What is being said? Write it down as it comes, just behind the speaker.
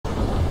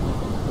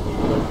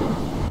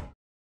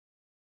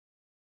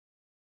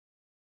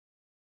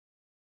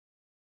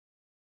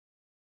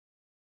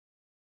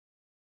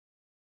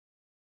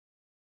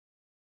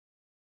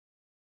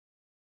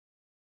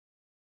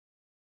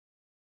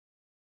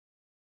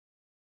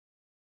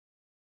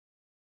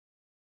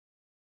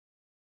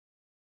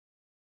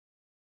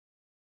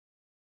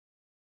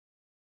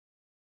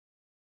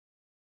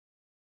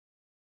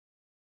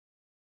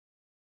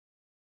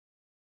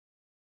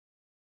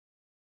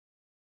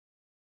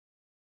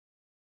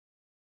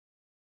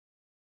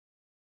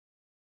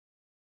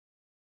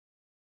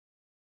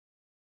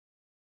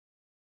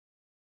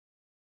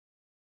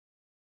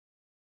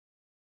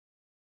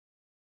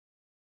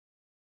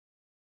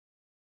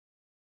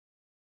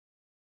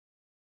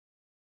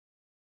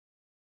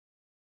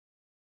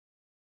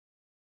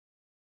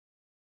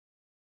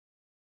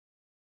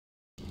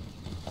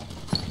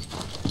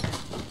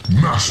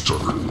Master,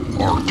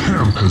 our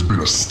camp has been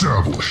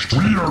established.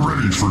 We are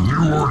ready for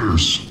new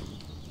orders.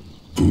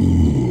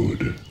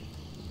 Good.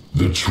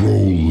 The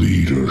troll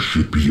leader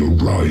should be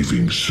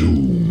arriving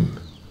soon.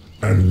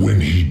 And when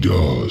he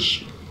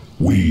does,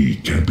 we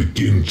can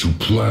begin to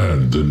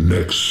plan the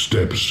next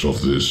steps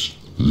of this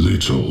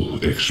little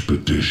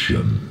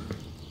expedition.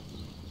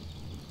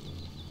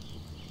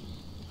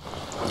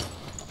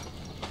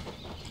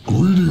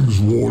 Greetings,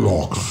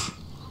 warlocks.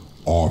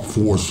 Our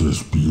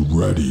forces be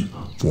ready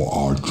for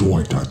our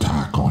joint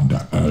attack on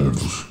the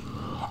elves.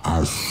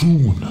 As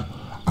soon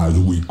as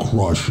we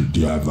crush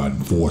the Evan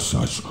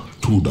forces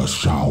to the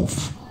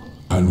south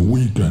and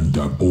weaken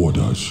their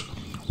borders,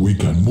 we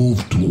can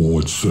move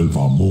towards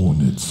Silver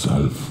Moon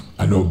itself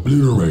and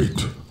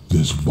obliterate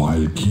this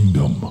vile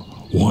kingdom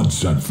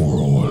once and for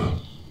all.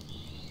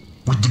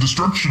 With the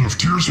destruction of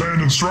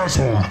Tiersheim and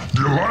Stratholm,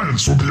 the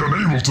Alliance will be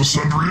unable to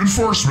send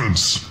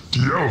reinforcements.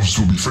 The elves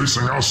will be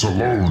facing us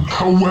alone.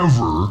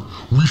 However,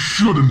 we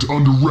shouldn't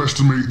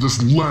underestimate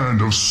this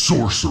land of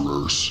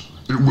sorcerers.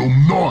 It will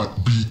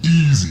not be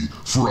easy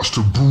for us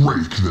to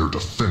break their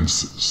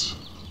defenses.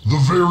 The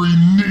very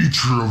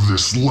nature of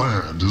this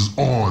land is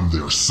on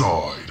their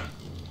side.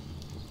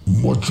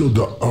 Much of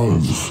the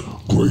elves'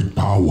 great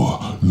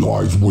power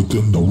lies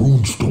within the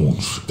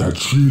runestones that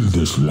shield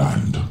this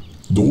land.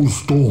 Those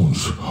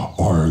stones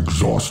are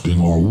exhausting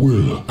our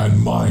will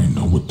and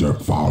mine with their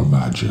foul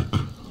magic,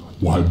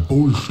 while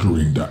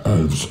bolstering the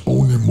elves'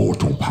 own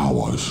immortal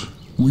powers.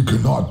 We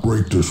cannot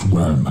break this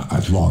realm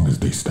as long as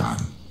they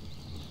stand.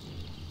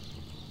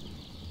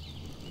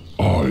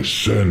 I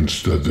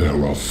sense that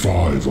there are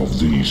 5 of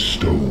these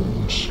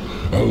stones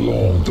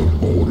along the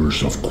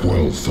borders of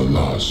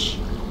Quel'thalas,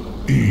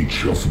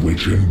 each of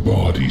which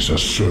embodies a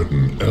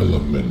certain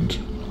element,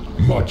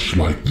 much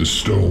like the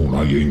stone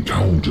I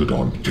encountered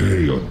on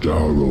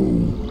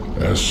Quel'thalas.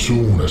 As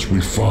soon as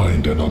we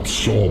find and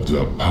absorb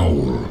their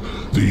power,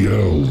 the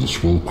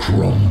elves will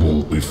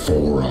crumble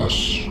before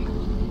us.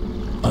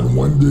 And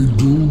when they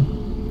do,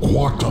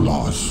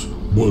 Quel'thalas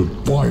will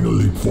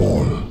finally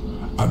fall,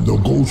 and the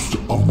ghosts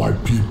of my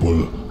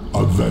people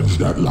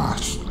avenged at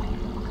last.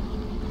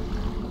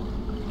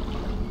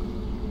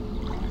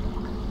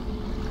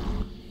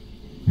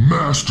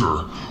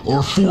 Master,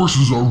 our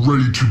forces are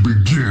ready to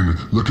begin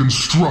the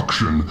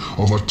construction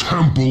of a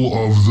Temple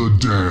of the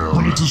Damned.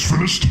 When it is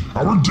finished,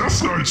 our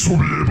Death Knights will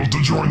be able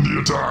to join the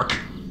attack.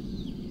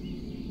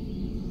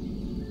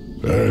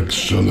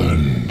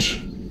 Excellent.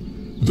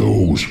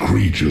 Those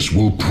creatures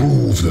will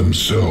prove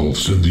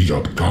themselves in the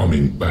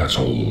upcoming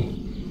battle.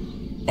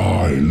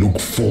 I look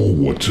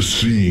forward to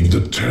seeing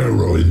the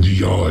terror in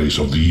the eyes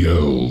of the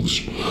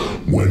elves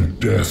when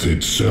death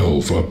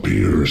itself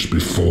appears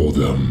before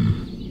them.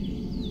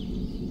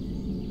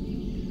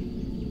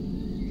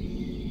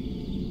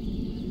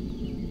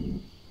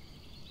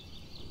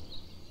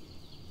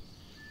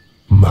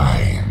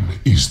 Mine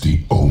is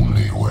the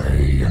only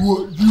way.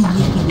 What do you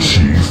mean?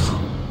 Chief?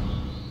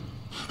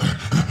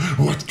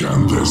 What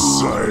can this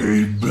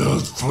say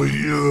built for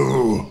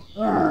you?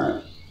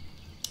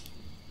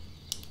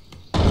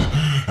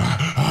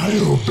 I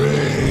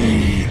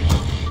obey.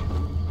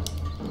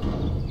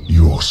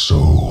 Your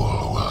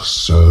soul will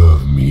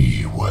serve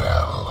me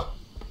well.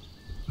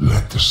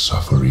 Let the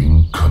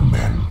suffering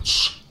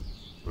commence.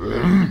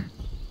 I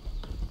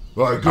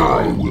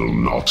will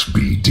not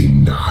be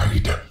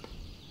denied.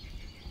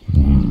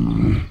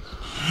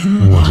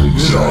 What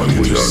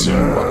exactly are you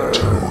up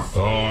to?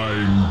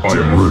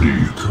 I'm ready.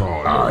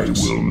 I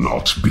will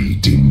not be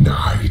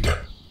denied.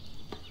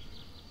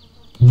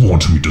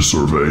 Want me to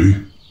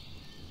survey?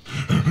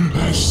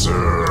 I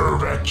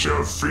serve at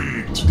your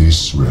feet.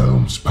 This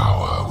realm's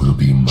power will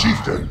be mine.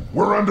 Chieftain,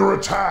 we're under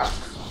attack!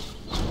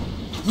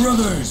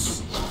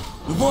 Brothers,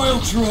 the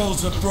vile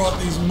trolls have brought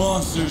these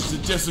monsters to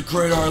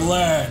desecrate our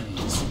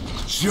lands.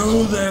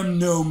 Show them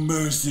no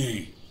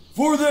mercy,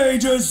 for they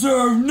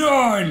deserve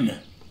none!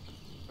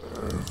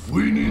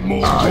 We need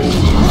more. I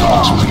will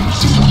not be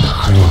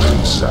denied. What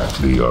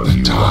exactly are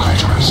you? The time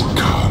has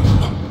come.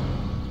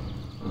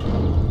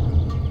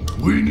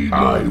 We need more.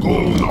 I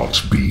will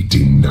not be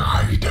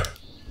denied.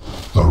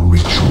 The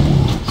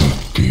ritual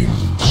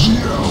begins.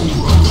 Well,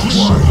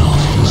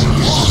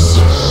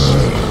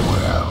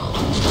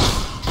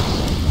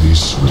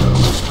 this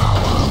realm's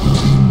power will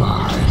be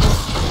mine.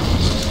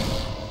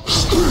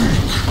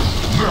 Speak!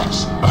 Yes,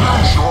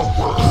 now your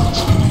words.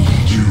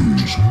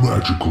 These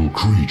magical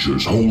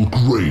creatures hold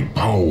great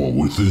power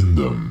within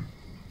them.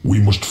 We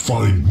must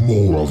find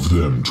more of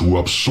them to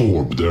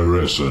absorb their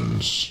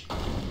essence.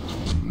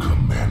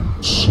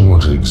 Commence.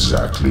 What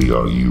exactly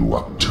are you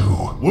up to?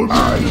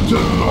 I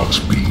will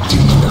not be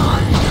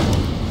denied.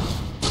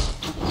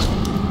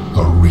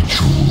 The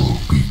ritual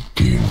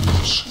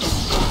begins.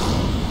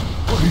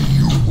 What do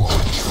you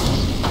want?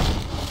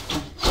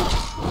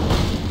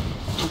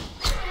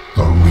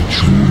 The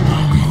ritual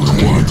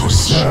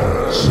begins.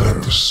 Let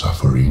the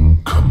suffering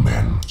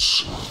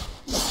commence.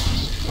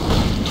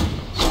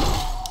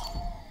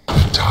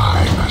 The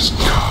time has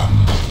come.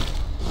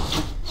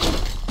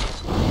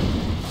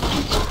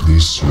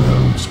 This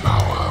realm's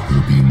power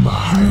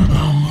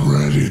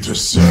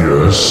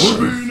serve? Yes. We're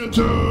being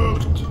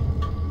attacked.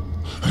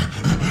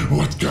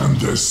 What can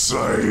this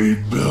say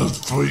built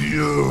for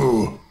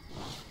you?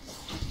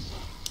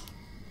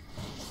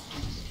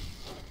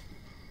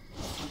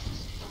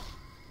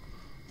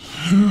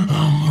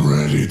 I'm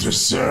ready to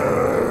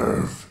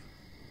serve.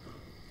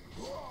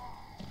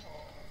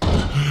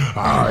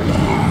 I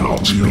will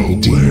not be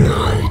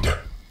denied.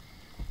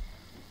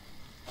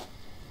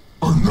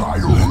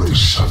 Annihilation. Let the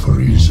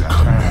suffering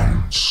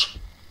commence.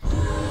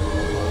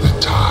 The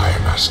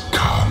time has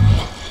come.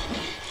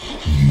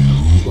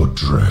 You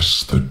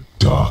address the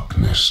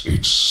darkness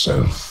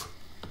itself.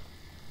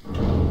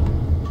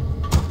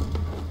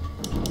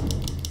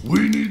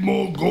 We need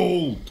more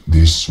gold.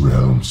 This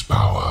realm's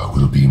power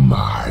will be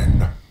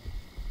mine.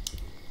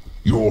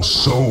 Your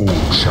soul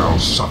shall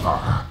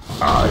suffer.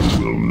 I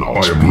will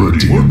not be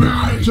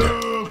denied.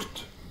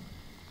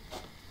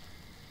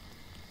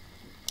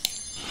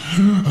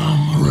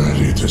 I'm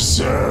ready to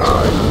serve.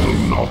 I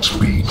will not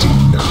be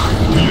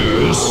denied.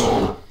 Yes.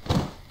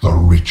 The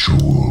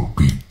ritual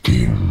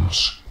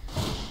begins.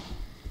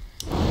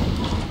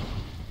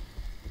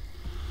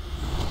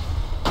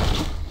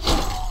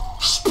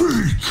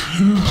 Speak.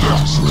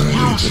 I'm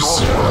ready to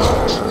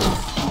serve.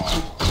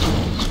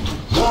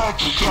 What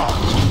shall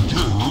we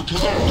do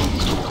today?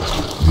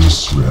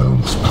 This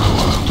realm's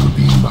power will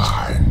be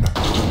mine.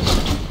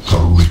 The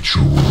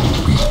ritual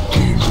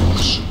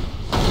begins.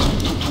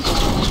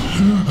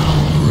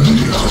 I'm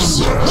ready to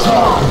serve.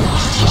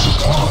 Is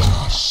upon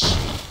us.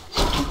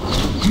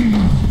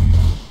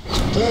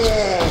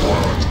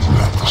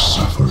 Let the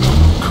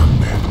suffering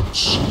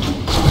commence.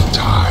 The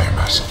time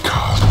has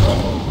come.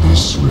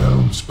 This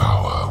realm's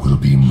power will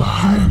be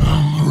mine.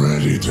 I'm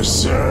ready to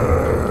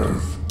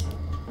serve.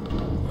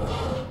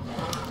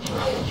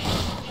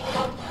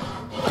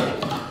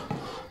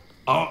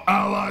 Our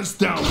allies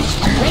down.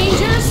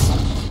 Rangers,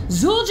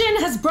 Zul'jin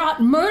has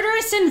brought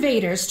murderous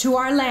invaders to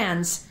our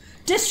lands.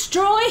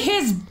 Destroy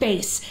his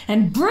base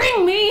and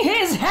bring me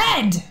his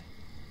head!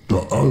 The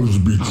elves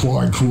be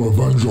trying to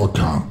avenge our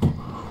camp.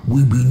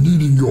 We be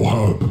needing your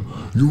help.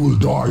 You will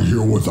die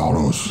here without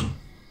us.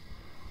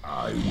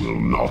 I will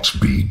not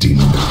be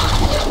denied.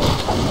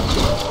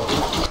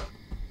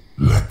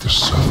 Let the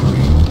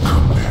suffering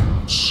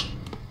commence.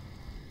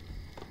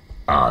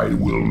 I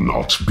will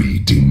not be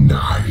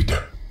denied.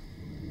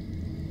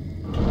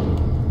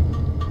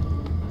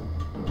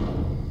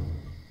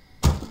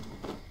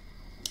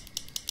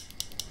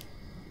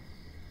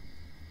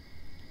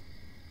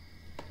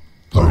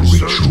 The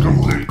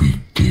ritual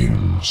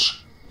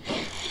begins.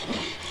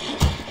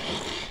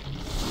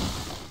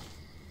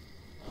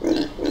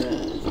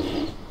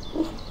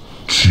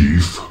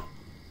 Chief.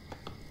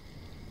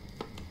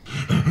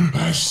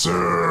 I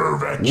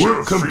serve at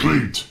your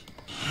feet.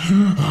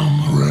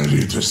 I'm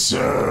ready to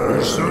serve.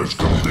 Research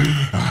complete.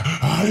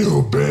 I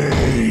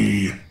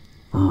obey.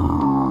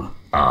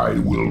 I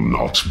will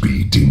not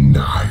be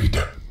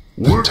denied.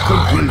 The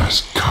time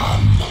has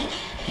come.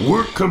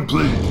 Work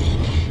complete.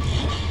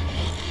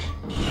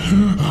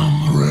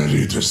 I'm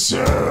ready to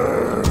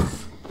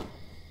serve.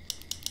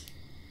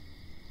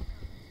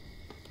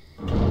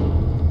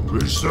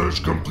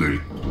 Research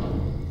complete.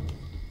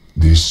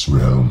 This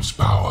realm's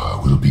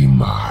power will be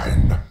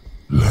mine.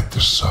 Let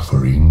the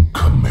suffering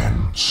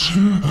commence.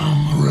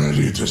 I'm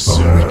ready to The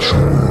serve.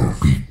 ritual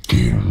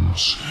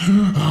begins.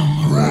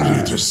 I'm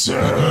ready to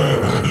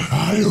serve.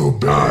 I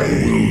obey. I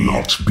will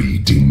not be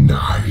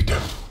denied.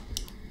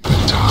 The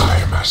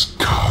time has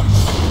come.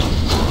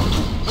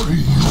 What do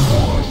you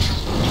want?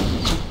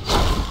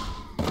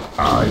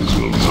 I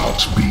will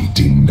not be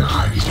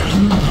denied.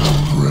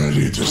 I'm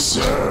ready to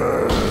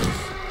serve.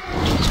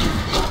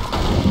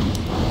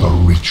 The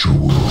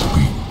ritual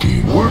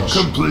begins. Work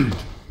complete.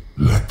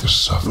 Let the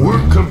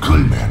suffering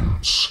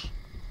commence.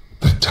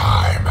 The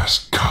time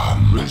has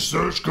come.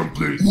 Research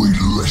complete. We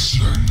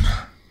listen.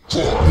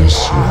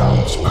 This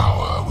realm's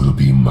power will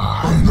be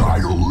mine.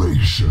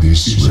 Annihilation.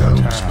 This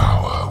realm's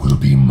power will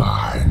be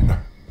mine.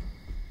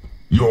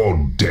 Your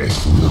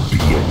death will be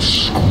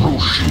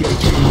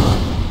excruciating.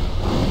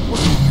 What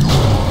do you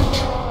want?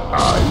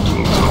 I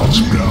will not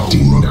be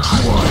denied.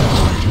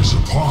 Twilight is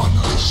upon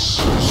us.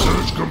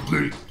 Research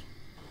complete.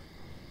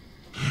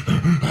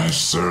 I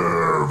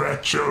serve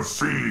at your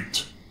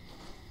feet.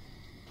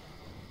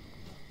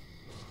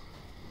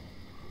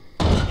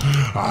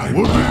 I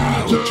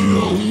bow to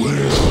your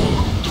will.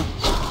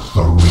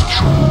 The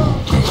ritual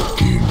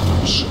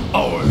begins.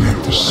 Let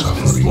the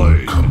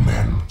suffering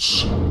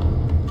commence.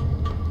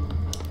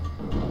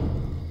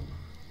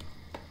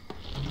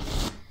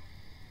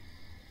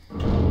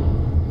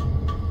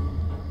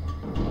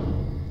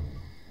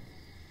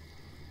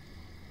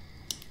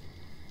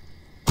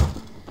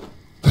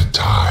 The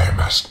time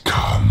has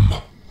come.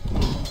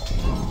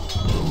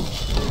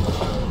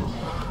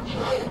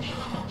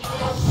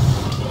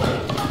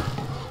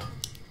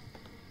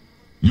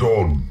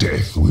 Your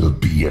death will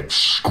be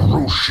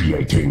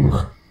excruciating.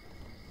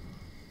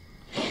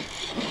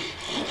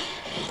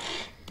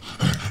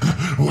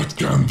 What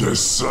can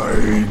this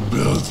say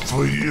built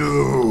for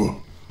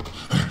you?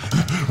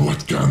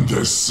 What can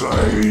this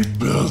say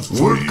built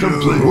for Work you?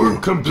 complete.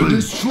 Work complete.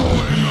 Destroying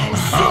our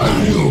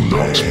I will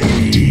not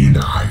be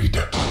denied.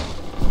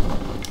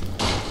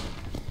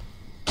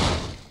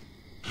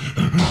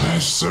 I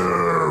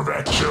serve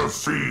at your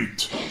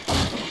feet.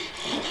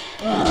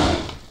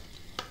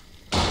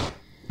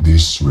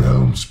 This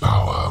realm's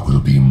power will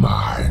be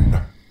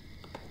mine.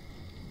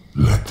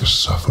 Let the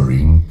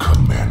suffering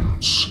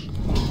commence.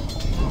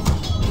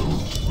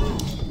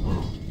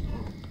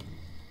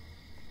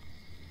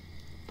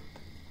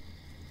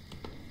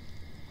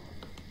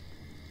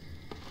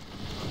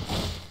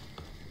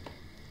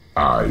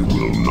 I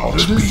will not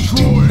be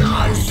destroying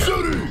our denied.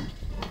 city.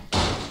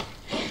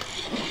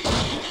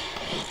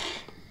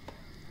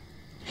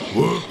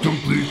 Work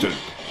completed.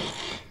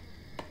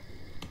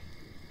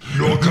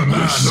 Your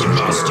commander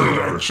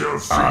master. at your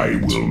feet. I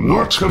will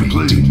not be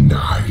complete.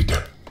 denied.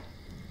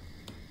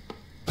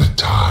 The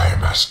time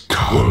has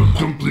come. Work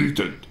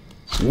completed.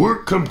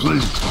 Work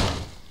complete.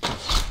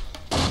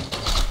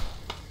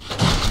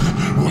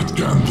 What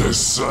can this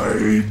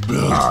say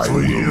built I for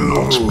will you?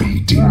 not be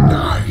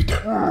denied.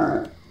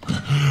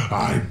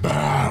 I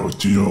bow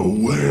to your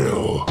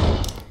will.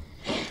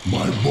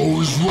 My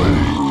bow is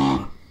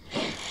ready.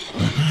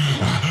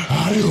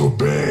 I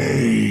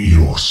obey.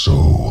 Your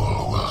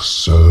soul will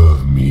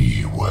serve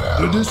me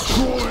well.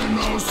 Destroying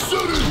our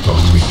city. The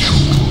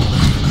ritual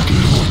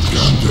What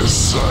can this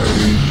say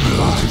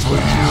built for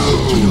you?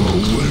 Your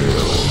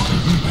will.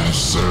 I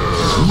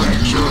serve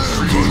at your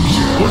feet.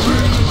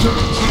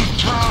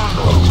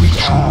 The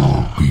ritual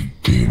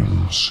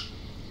begins.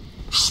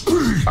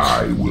 Speak.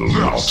 I will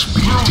not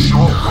be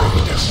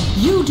denied.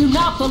 You do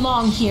not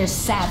belong here,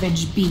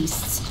 savage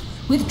beasts.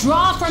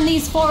 Withdraw from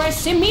these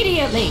forests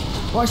immediately,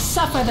 or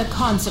suffer the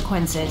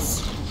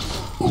consequences.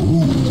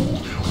 Ooh,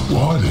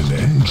 what an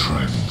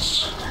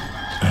entrance.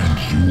 And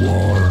you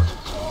are?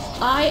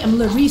 I am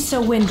Larissa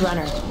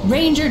Windrunner,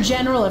 Ranger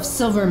General of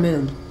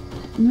Silvermoon.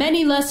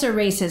 Many lesser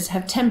races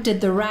have tempted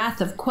the wrath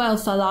of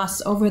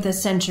Quel'thalas over the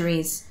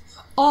centuries.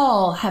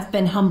 All have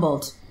been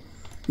humbled.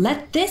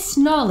 Let this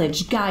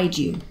knowledge guide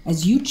you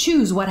as you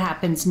choose what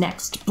happens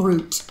next,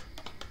 brute.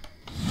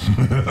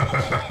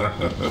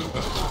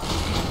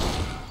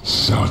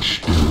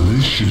 Such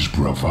delicious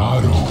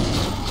bravado,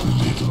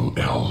 little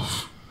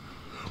elf.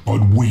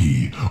 But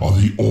we are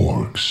the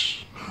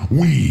orcs.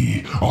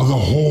 We are the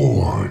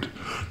horde.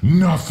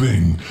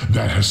 Nothing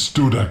that has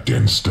stood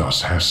against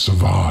us has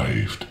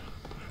survived.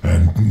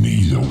 And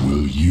neither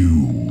will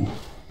you.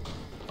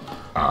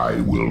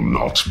 I will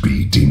not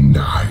be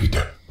denied.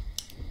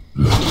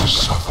 Let the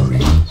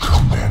suffering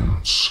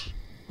commence.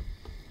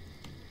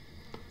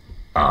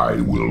 I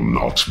will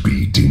not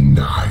be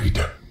denied.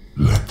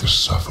 Let the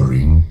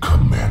suffering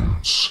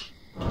commence.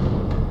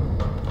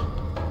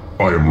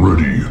 I am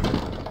ready,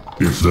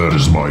 if that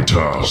is my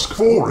task.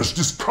 Forest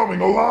is coming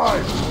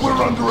alive. We're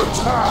under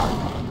attack.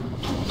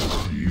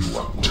 You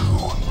up to?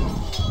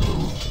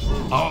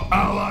 Our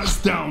allies'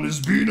 town is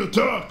being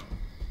attacked.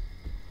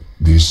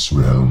 This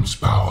realm's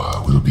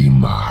power will be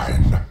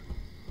mine.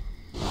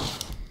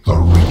 The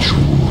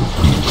ritual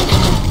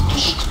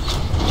begins.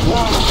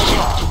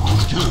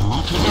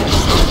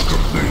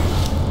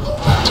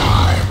 The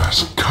time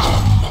has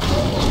come.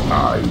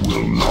 I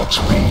will not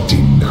be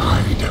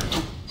denied.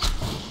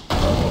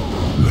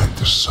 Let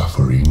the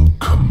suffering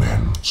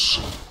commence.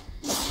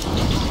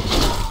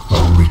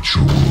 The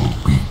ritual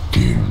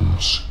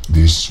begins.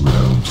 This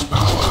realm's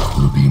power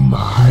will be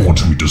mine.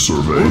 Want me to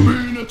survey?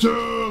 Being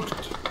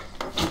attacked.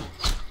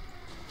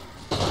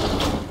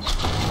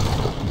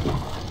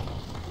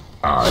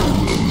 I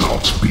will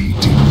not be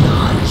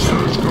denied.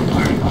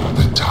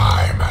 The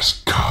time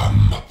has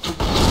come.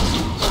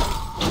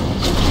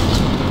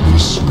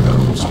 This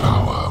realm's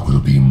power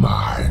will be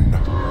mine.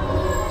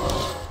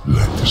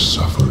 Let the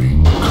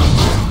suffering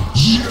commence.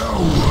 The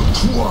hour of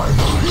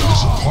twilight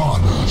is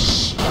upon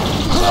us.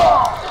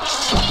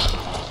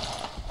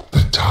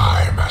 The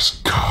time has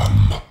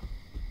come.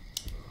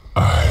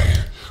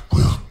 I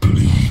will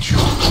bleed you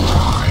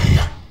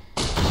dry.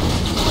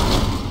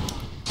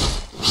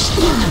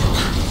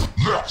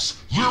 Yes,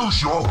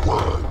 use your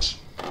words.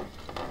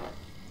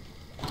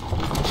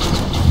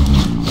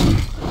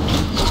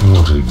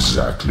 What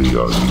exactly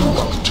are you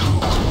up to?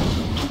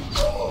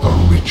 The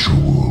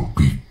ritual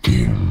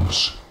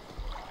begins.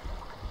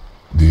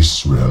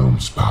 This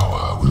realm's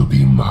power will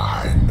be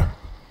mine.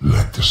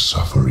 Let the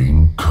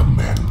suffering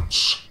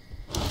commence.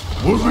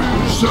 We're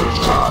being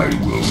attacked. I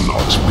will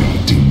not be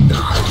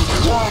denied.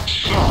 What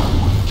shall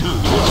we do?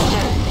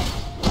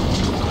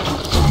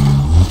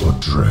 You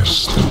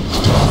address the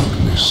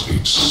darkness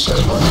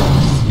itself.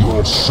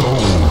 Your soul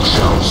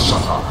shall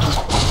suffer.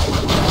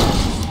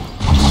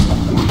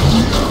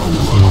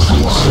 What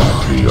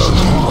exactly are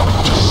you up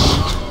to?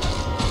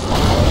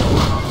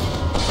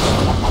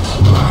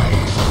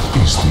 Mine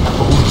is the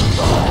only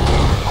power.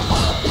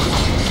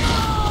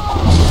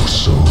 Your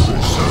soul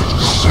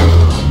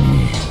serve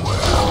me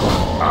well.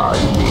 I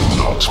will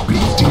not be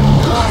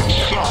denied.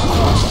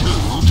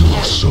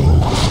 Your soul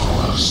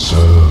will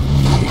serve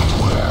me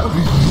well.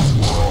 You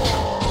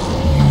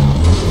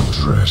will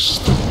address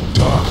the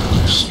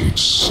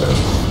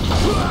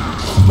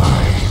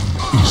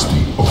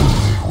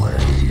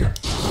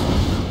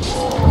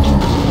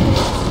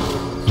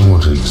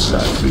What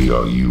exactly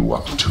are you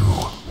up to?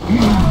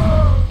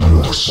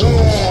 Your soul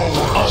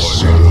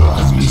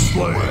serves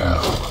me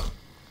well.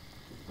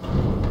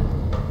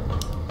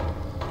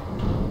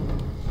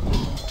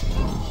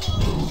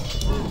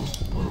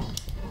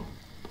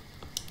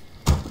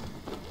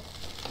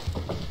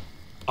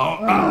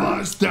 Our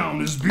allies'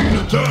 town is being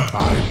attacked.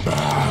 I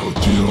bow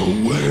to your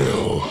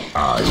will.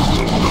 I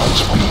will not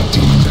be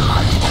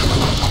denied.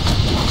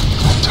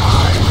 The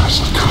time has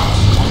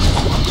come.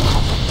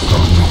 The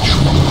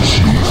ritual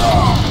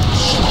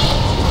begins.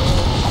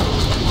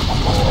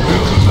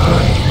 Your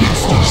mind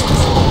is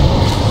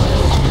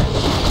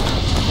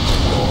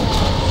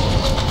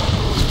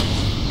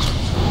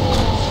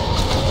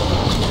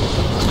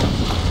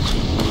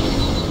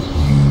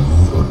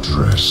You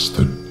address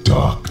the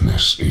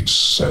darkness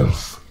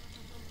itself.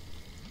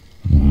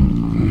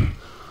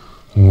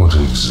 What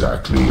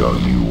exactly are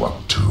you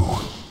up to?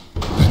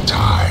 The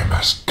time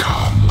has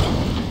come.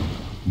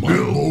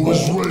 Build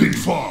more big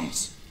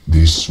farms.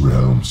 This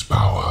realm's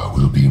power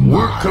will be mine.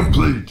 Work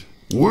complete.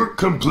 Work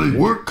complete.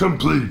 Work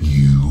complete.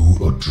 You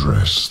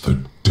address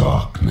the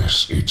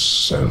darkness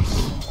itself.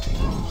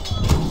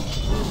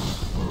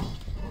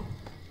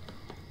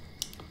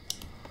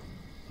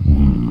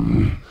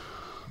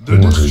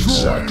 What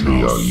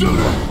exactly are you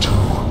up to?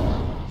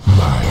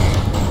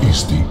 Mine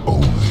is the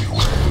only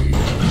way.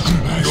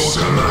 Your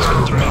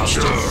command,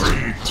 Master.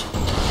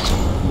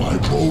 My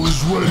bow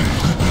is ready.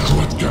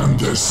 What can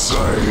this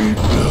say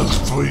built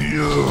for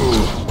you?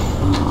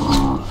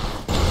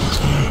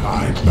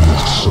 I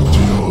bow to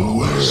your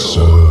will.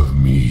 Serve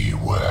me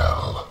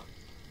well.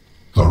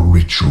 The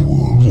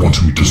ritual.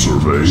 Want me to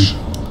survey?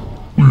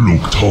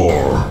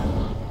 Quel'thalas.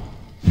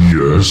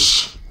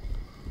 Yes?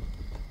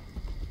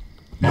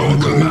 Your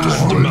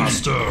command,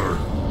 Master.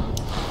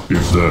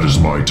 If that is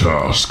my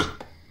task.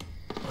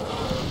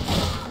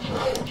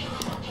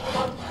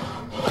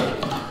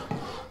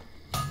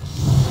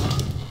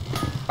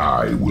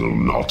 I will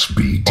not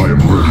be I am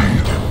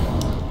denied.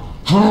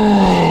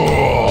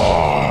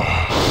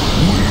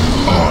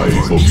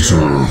 I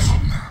observe.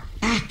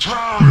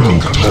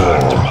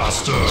 Quel'thalas.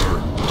 Master.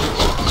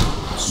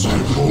 My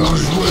bow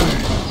is ready.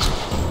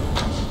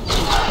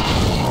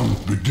 The hunt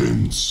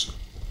begins.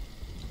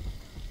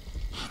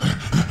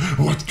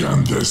 What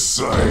can this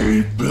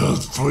say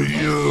built for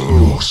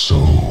you? Your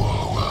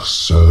soul will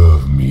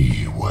serve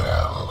me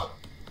well.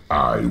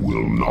 I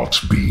will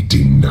not be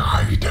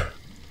denied.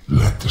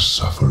 Let the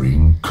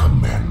suffering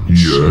commence.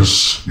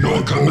 Yes?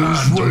 Your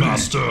command,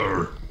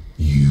 Master.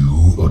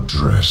 You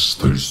address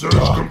the Research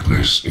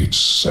darkness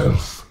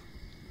itself.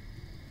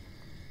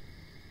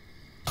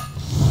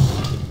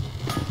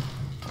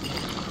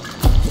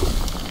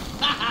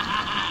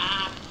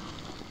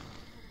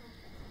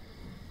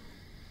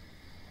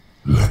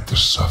 Let the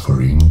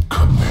suffering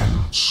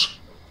commence.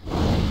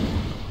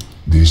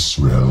 This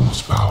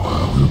realm's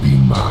power will be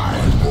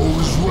mine. Bow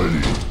is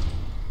ready.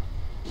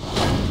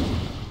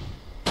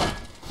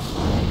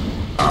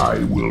 I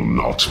will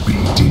not be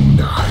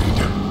denied.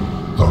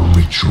 The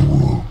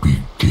ritual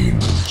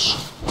begins.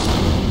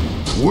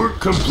 Work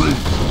complete.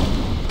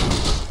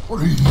 What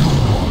do you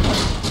want?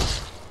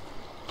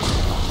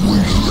 We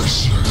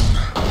listen.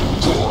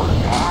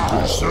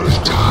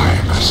 The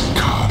time has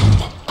come.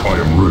 I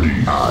am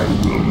ready. I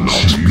will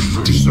not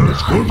be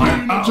denied.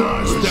 Our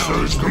allies'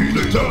 town is being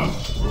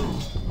attacked.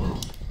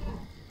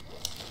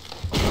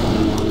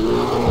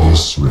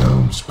 This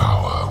realm's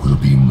power will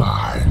be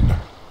mine.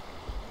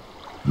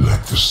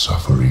 Let the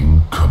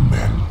suffering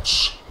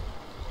commence.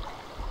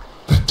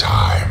 The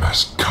time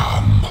has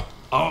come.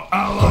 Our The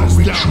allies'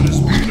 town is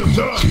ritual being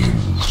attacked.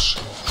 begins.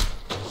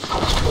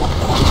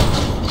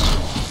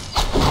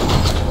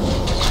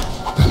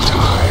 The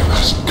time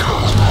has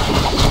come.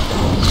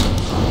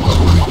 The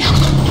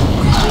ritual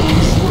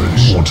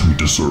begins. Want me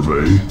to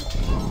survey?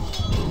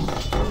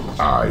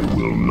 I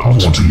will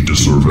not Want be me to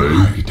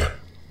survey? denied.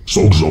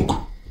 Zog.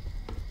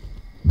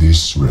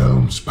 This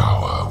realm's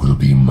power will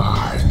be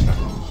mine.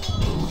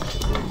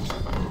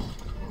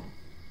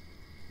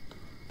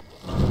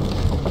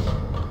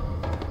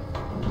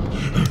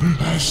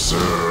 I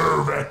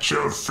serve at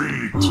your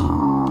feet.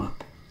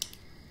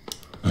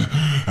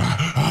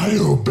 I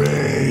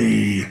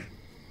obey.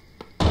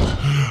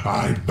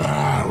 I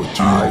bow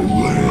to I your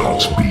will will.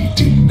 not be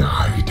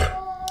denied.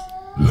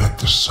 Let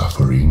the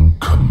suffering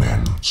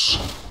commence.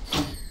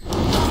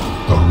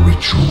 The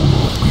ritual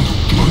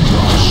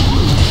begins.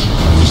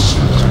 This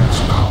realm's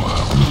power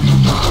will be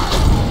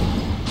mine.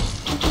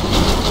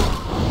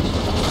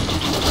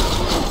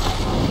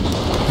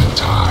 The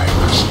time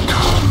has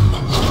come.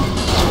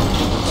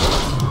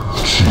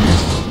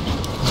 Chief.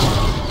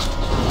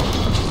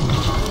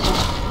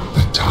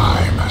 The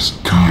time has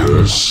come.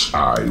 Yes?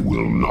 I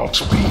will not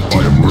be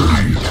I am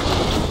ready.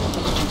 denied.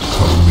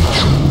 The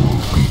ritual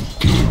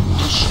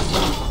begins.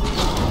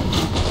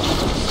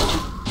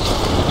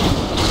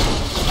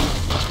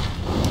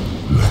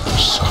 Let the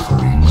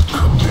suffering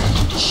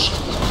commence.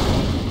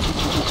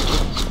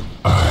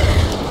 I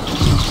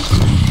will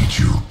bleed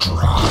you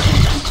dry.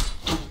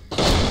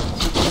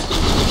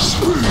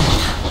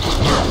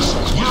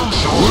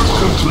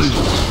 Work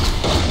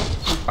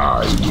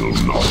I will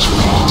not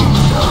be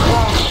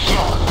denied.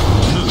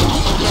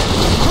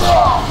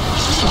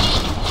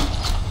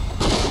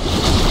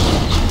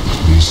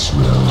 This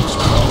realm's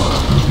power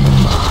will be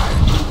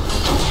mine.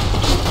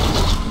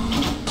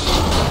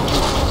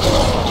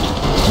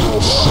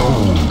 Your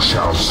soul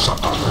shall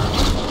suffer.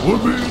 We're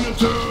being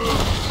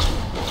attacked!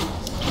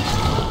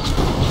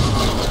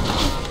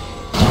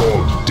 Your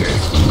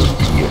death will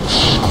be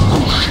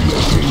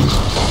excruciating.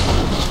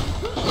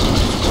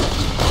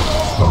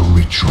 The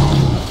ritual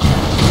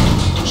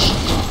begins.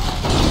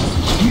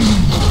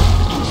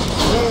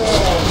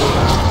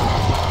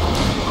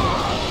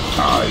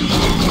 I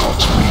will not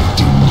be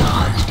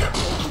denied.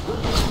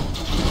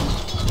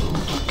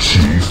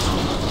 Chief,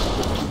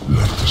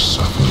 let the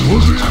suffering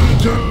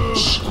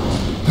commence.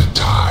 The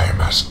time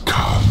has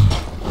come.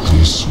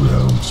 This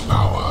realm's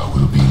power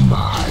will be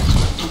mine.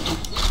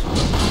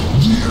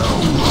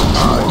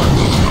 I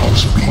will not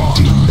be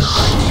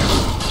denied.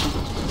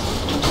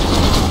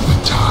 The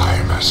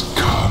time has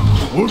come.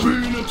 We're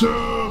being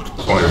attacked!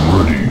 I am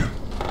ready.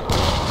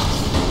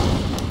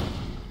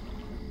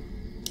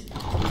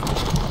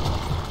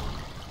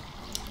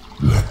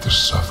 Let the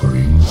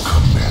suffering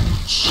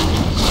commence.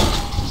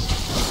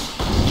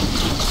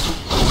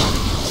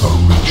 The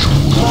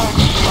ritual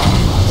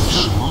begins.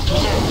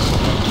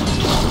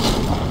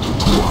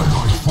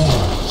 Twilight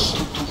falls.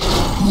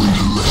 We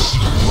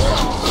listen.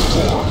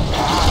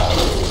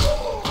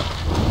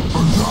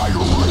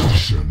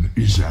 Annihilation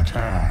is at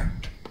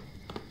hand.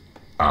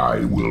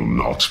 I will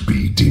not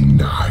be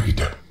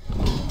denied.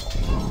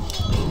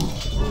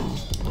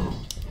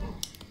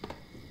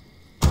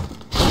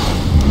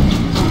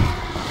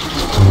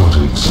 What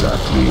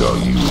exactly are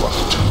you up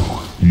to?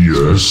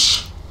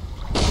 Yes?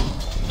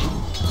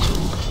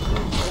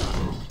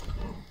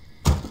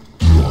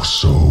 Your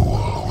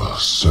soul will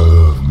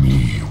serve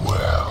me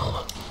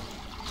well.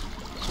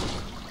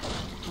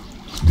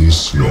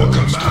 This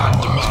realm's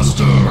power will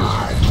be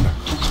mine.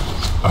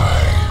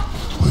 I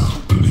will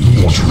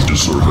bleed. Want you to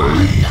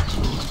survey?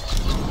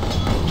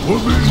 We're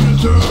being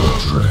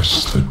attacked!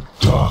 Address the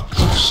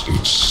darkness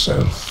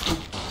itself.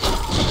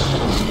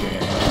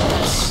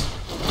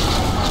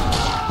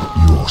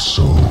 Your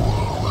soul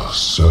will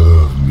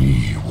serve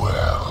me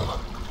well.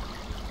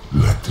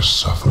 Let the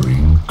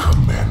suffering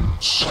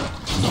commence.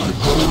 My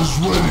bow is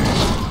ready!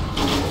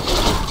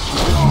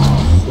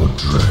 You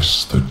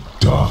address the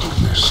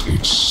darkness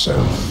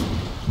itself.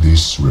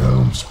 This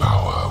realm's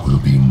power will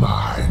be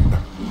mine.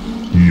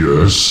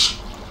 Yes?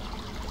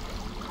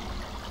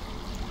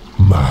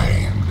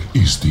 Mine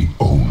is the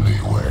only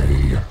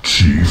way.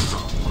 Chief?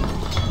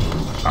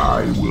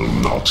 I will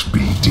not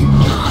be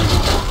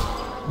denied.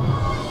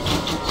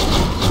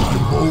 My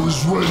bow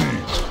is ready!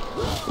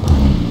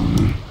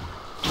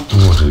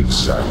 What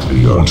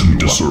exactly are Want you me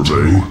to up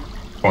survey?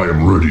 I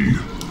am ready.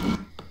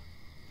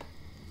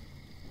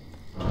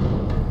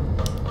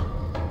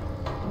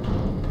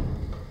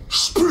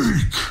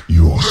 Speak!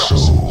 Your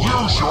soul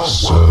will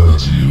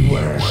serve me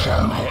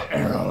well. My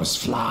arrows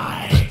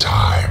fly. The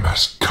time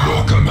has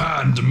come.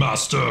 Command,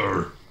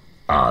 Master!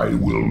 I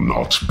will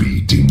not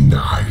be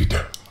denied.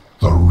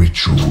 The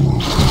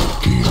ritual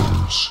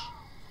begins.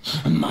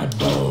 My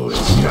bow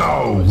is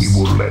Now we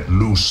will let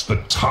loose the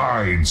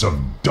tides of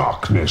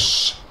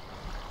darkness.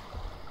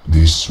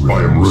 This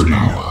realm's ready.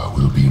 power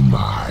will be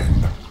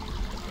mine.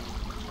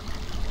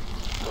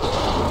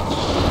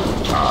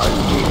 I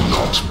will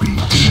not be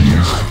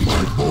denied.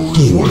 My bow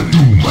is ready!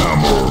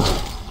 Doomhammer!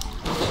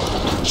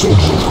 So.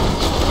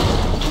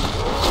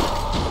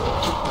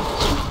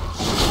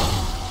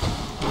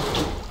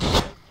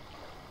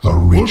 The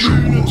ritual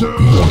begins.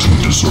 Want me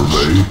to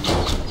survey?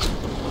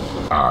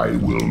 I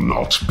will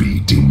not be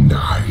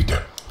denied.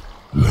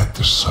 Let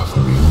the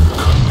suffering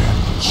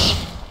commence.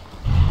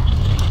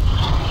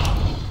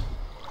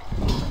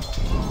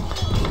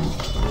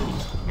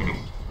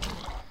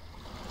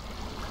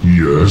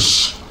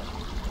 Yes?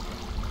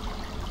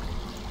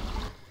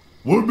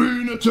 We're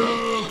being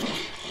attacked!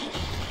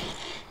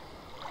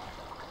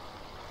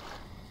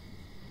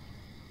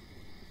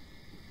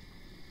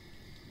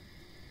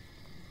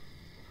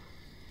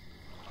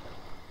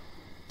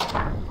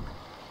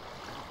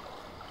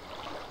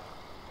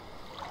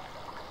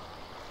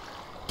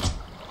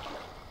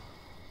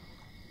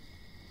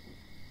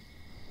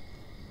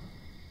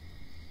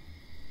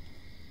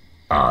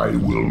 I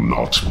will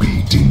not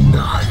be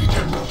denied.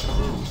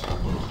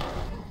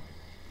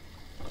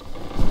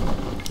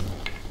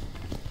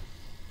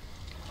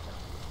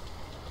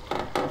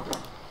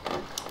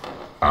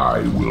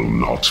 I will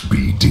not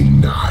be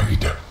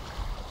denied.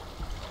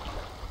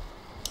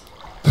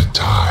 The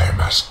time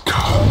has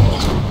come.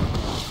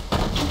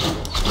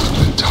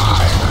 The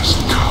time has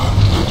come.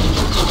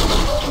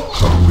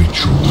 The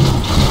ritual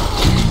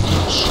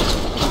begins.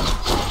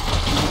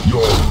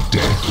 Your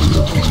death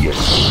will be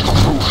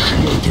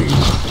excruciating.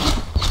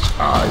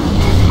 I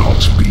will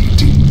not be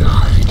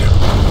denied.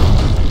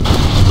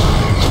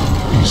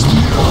 Mine is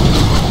the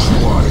only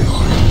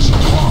twilight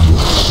upon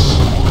your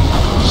soul.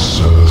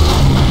 Serve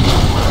me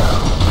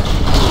well.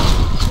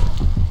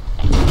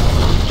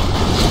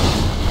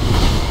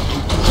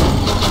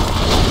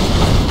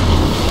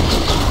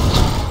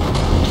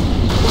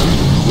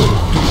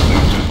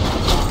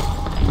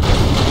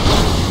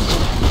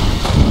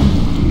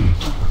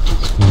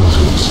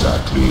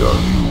 exactly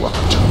are you up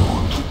to?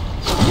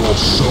 Your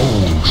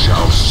soul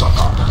shall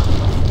suffer.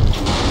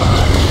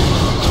 I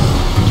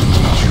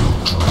bleed you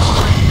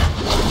dry.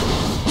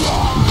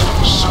 Let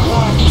the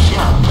suffering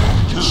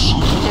commence.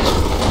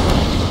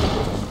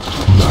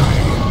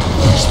 Mine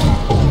is the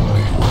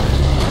only way.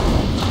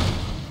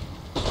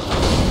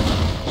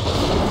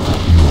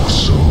 Your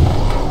soul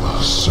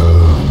will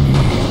serve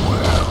me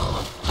well.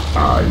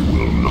 I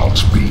will not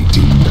be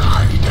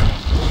denied.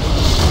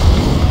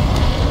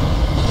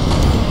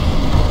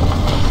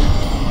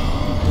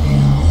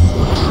 You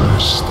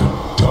address the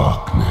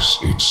darkness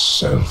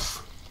itself.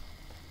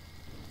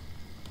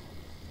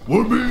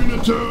 We're being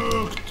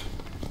attacked!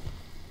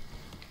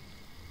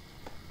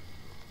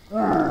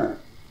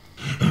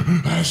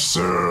 I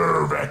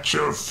serve at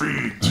your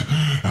feet.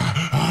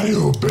 I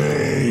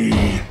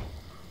obey.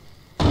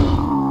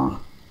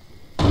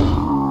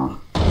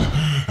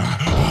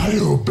 I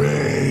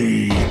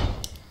obey.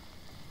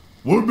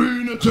 We're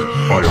being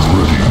attacked! I am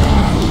ready.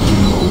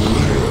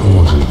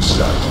 What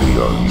exactly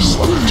are you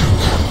up to?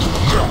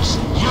 Yes,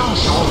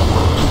 use your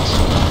words.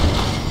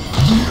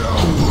 The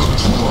hour of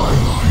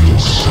twilight. Your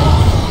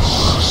souls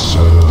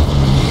serve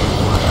me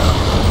well.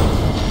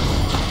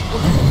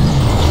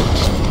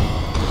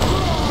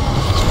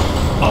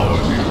 Our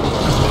hero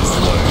has been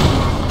slain.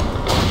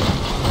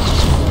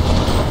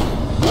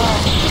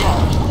 What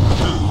shall you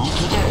do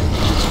today?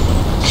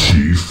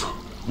 Chief,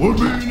 We're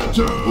being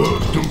attacked!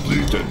 Work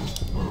completed.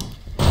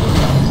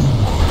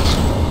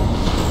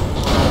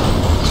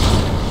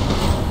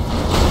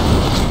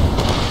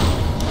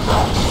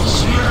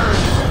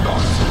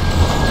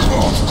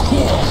 Of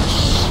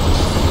course.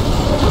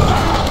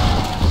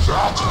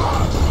 That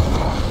one.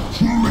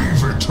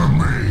 Leave it to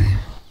me.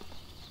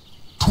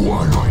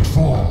 Twilight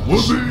falls.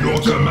 We're being Your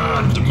attacked!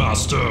 command,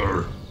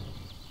 Master!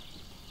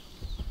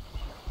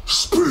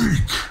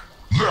 Speak.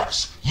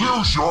 Yes,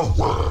 use your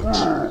words.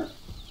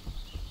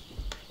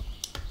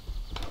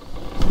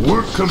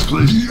 Work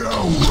complete. The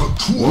hour of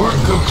Work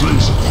twilight complete.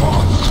 is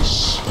upon us.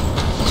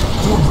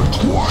 For the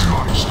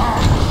Twilight's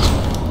hammer.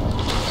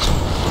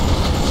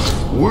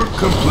 Work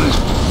complete.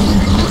 We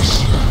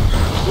listen.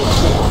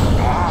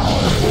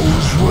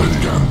 What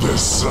can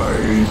this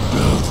say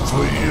built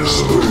for you?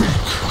 Speak.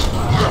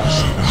 Yes,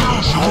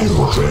 use I your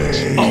words.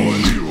 obey. Our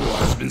hero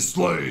has been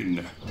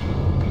slain.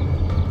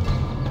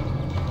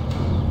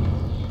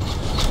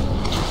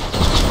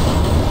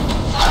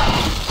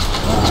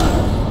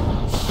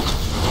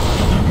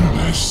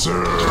 I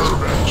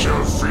serve at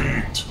your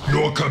feet.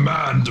 Your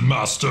command,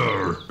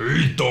 Master!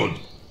 Eton!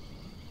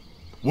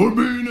 We're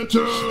being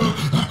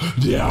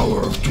attacked. The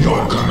hour of Your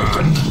twilight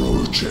command.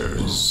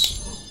 approaches.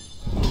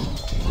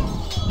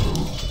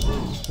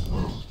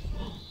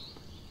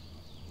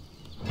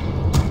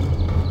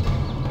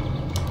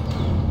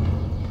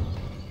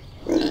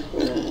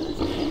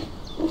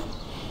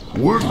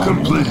 Work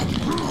complete.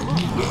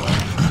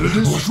 The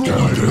Can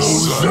destroyer this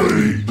knows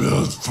say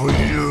built for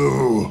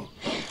you?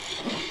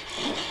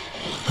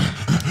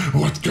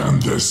 What can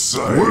this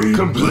say Work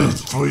complete. built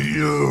for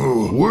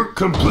you? Work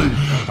complete.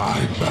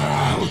 I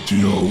bow to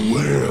your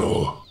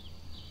will.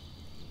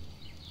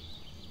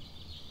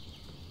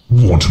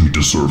 Want me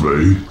to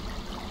survey?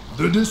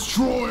 The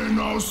destroyer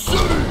now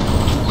city.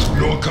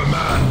 Your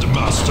command,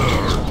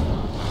 Master!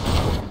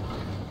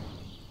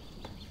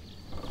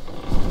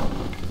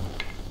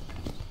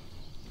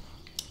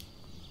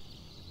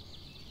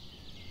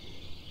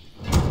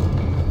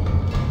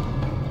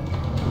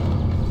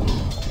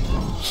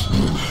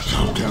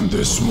 How can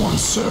this one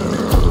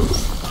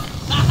serve?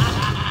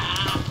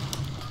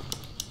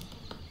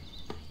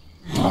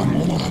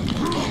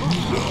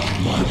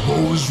 My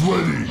bow is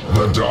ready.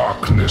 the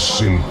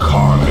darkness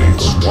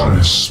incarnates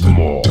once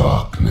more.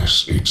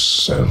 Darkness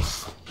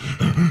itself.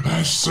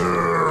 I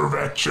serve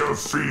at your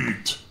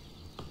feet.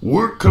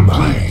 Work complete.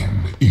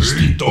 Mine is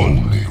the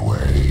only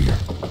way.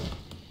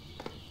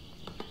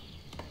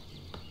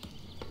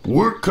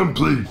 Work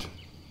complete.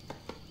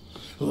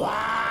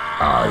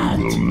 I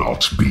will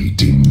not be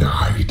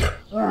denied.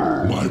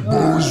 My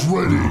bow is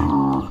ready.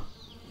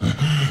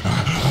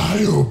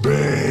 I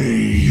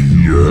obey.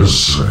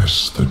 Yes.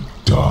 Address the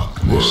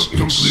darkness Work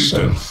completed.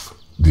 itself.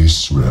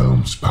 This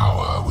realm's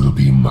power will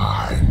be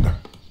mine.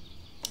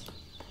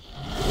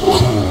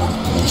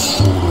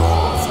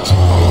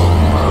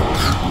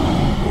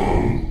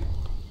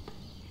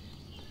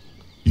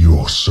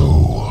 Your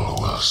soul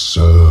will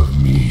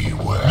serve me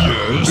well.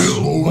 Yes?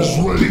 Bow is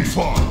ready. Big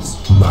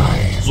farms.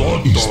 Mine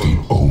Zordon. is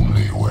the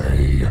only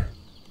way.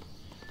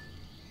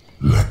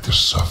 Let the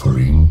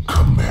suffering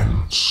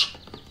commence.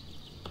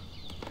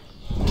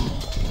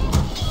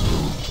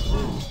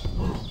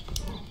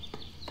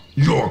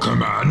 Your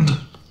command?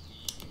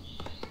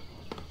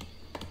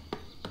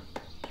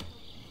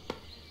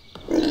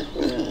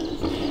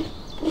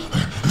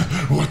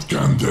 What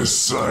can this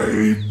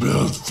say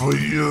built for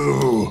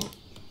you?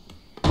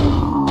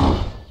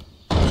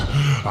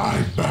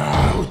 I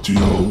bow to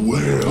your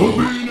will.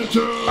 Being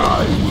attacked.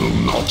 I will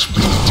not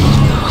be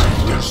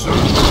denied.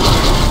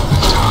 The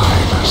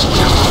time has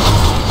come.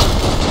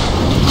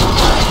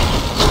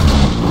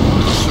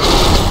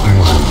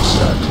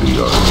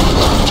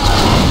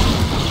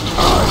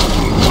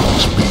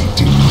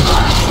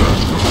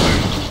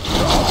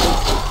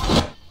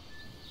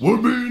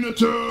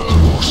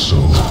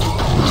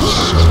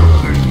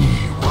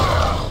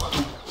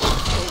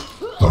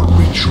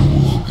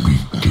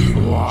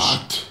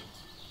 What?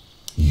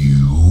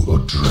 You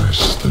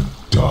address the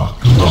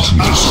darkness. Want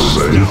me to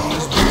survey?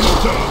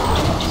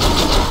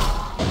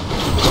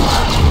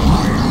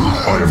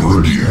 I am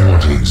ready.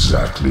 What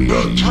exactly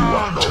are you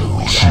up to,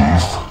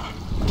 Chief.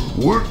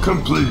 Work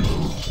complete.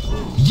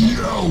 The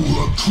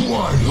hour of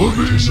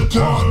twilight is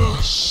upon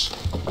us.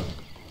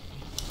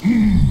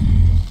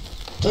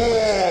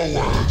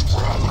 Forward,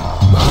 brother.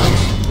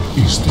 mine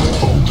is the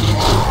only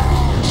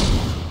way.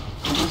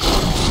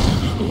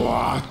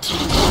 What?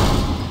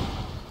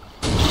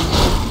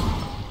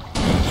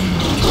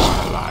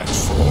 Twilight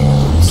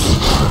All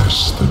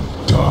suppress the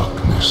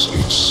darkness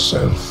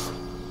itself.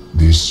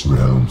 This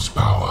realm's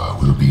power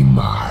will be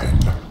mine.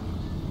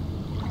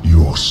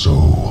 Your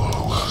soul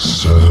will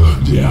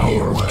serve the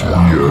hour of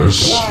twilight.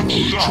 Yes. What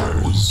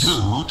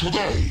shall we do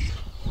today?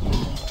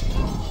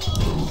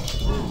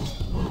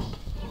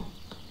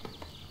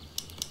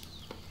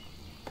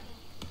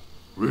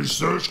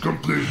 Research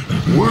complete.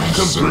 Work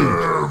complete.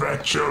 Serve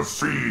at your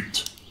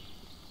feet.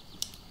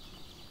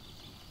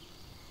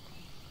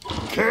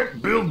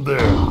 Can't build there.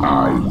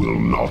 I will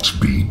not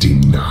be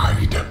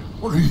denied.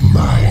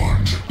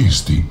 Mine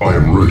is the I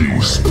am only ready.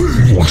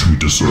 way. Want me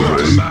to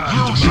survey? If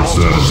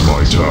that is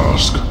my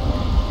task.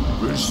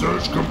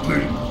 Research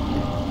complete.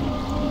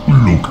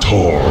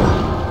 Loktar.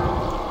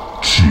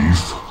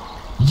 Chief.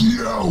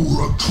 The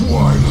hour of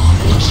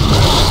twilight.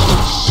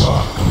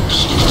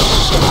 Darkness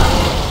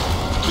itself.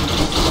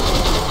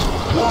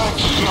 What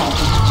shall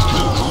we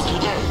do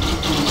today?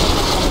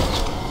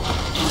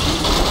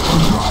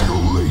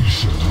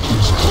 Annihilation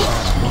is at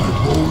hand. My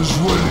bow is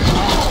ready.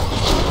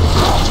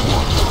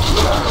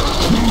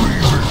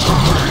 Leave it to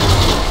me.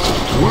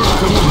 Work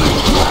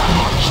complete.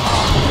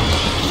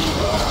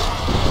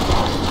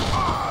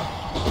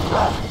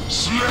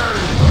 Slay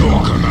Your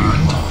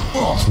command.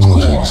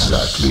 What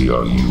exactly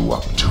are you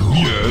up to?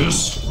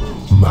 Yes.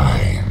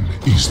 Mine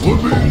is the We're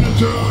being only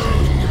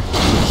attacked.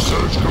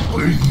 Research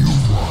complete. you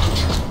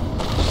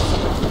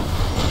want.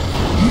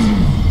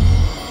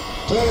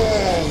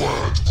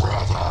 Forward,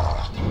 brother.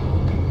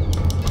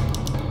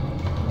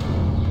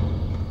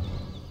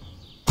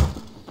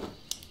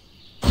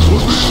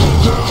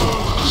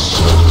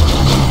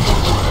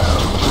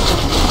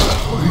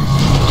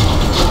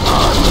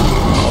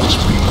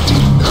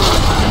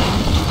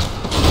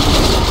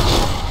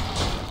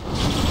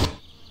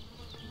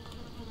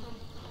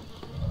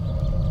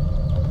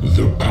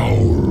 The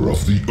power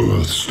of the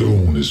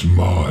Earthstone is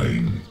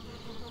mine.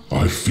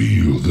 I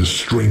feel the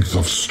strength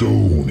of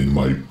stone in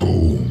my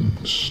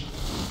bones.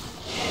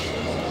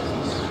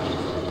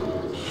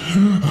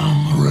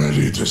 I'm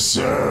ready to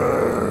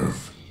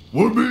serve.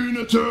 We're being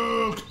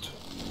attacked.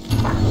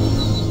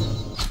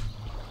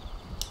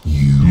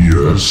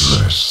 You Yes.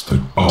 address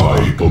the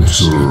I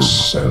darkness observe.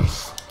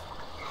 itself.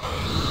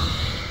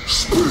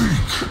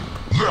 Speak.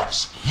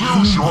 Yes,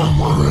 use your I'm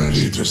words.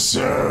 ready to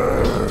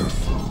serve.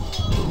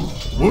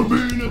 We're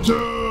being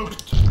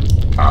attacked.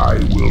 I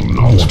will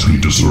not Want me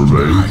to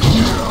survey?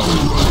 The hour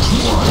of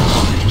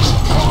twilight is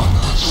upon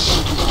us.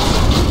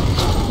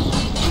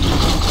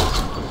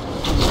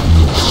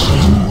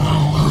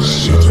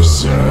 Ready to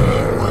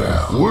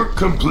serve. Work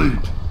complete.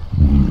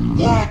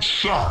 What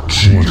shall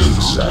we What do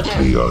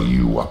exactly today? are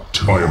you up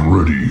to? I am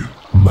ready.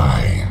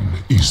 Mine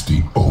is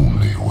the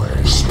only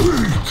way.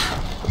 Speak.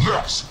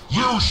 Yes,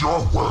 use your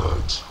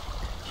words.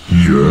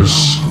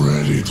 Yes.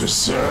 Ready to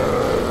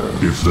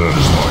serve. If that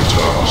is my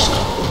task.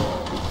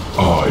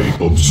 I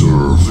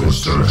observe.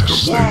 Research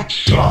Address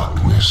complete. the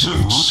darkness Do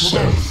today.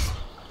 itself.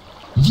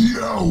 The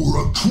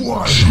hour of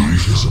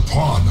twilight is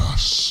upon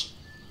us.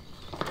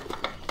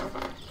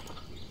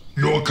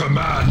 Your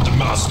command,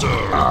 master.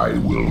 I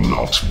will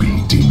not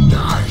be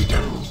denied.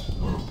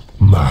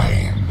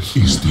 Mine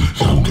is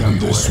the only Can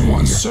this way.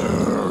 one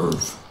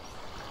serve?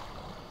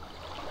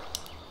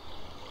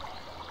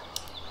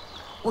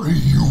 What do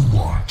you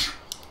want?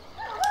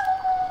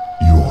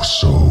 Your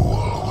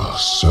soul will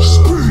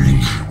serve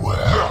me well.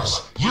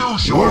 Yes,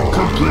 use your Work words.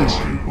 complete.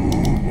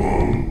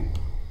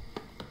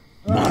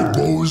 My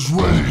bow is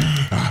ready.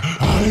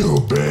 I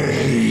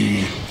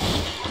obey.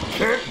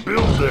 Can't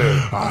build there.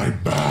 I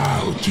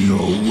bow to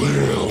your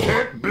will.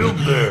 Can't build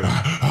there.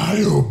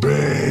 I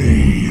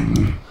obey.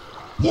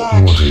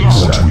 What What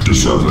shall Want me to exactly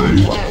survey? are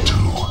you up to?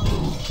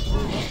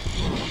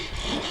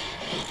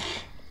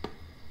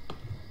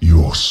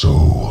 Your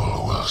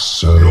soul will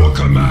serve Your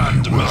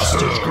command, me well.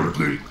 master.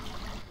 Complete.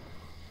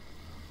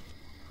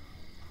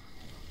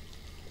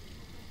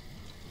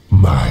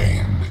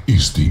 Mine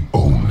is the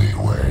only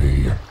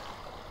way.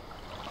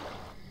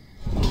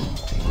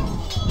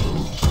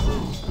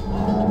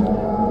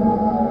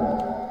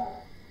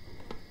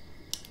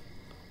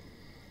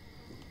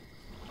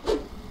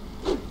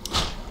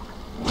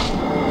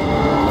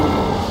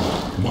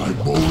 My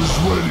bow is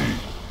ready.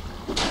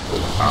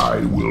 I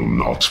will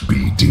not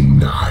be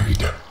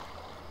denied.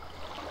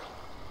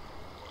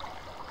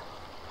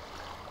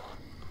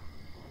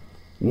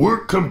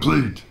 Work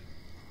complete.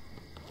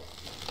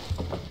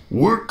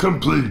 Work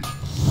complete.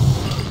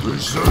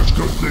 Research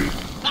complete.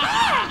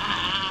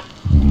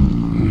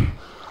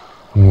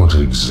 What What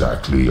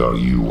exactly are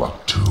you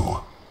up to?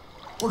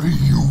 What do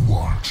you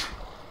want?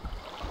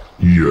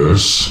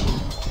 Yes?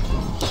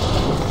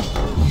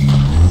 You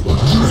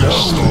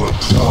address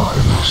the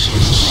darkness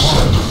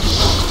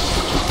itself.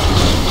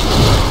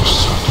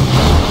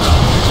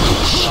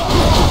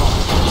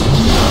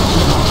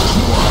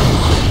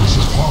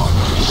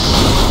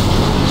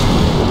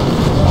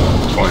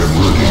 I am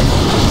ready.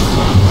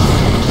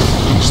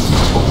 Is the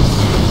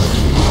only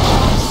way.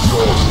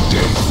 Your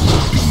death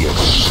will be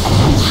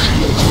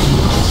excruciating.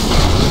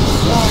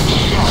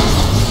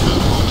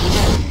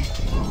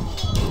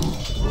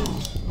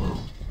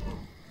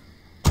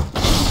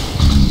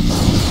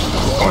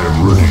 I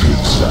am ready. What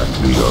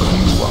exactly are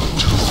you up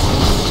to?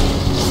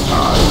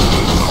 I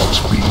will not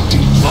be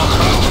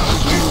denied.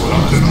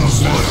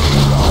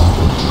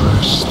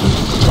 Address the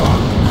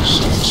darkness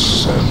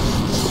itself.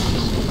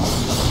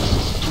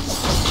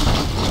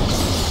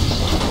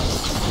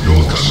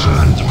 Your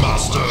command,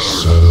 Master.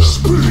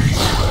 Serve me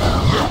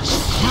well.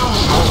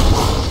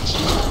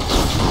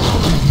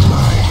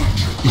 Mine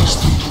is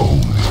the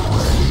only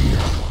way.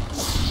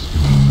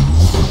 You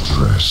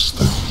address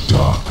the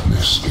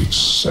darkness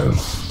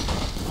itself.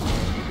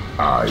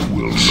 I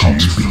will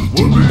not be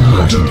denied.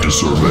 Wanting to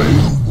survey?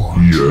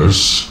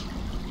 Yes?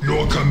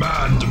 Your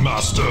command,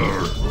 Master.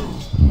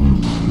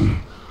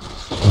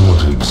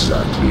 What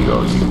exactly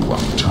are you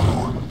up to?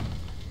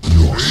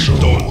 Your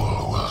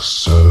soul will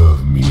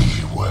serve me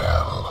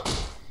well.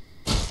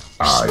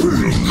 I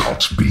will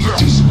not be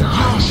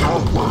denied.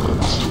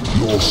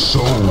 Your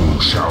soul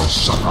shall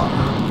suffer.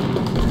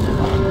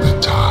 The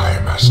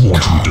time has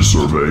Wanting come. to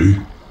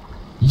survey?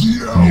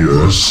 The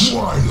hour Yes. of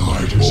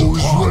twilight is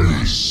upon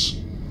us.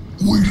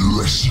 We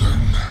listen.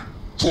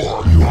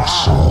 For Your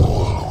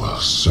soul will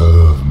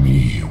serve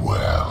me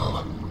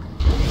well.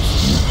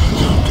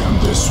 how can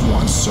this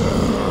one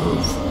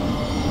serve?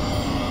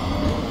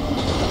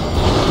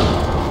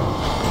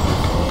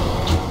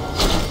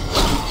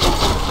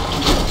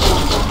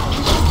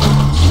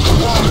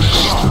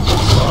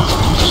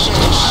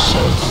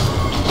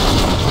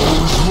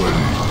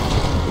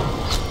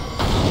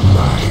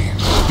 Mine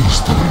is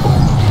the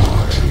only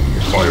way.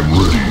 I am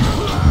ready.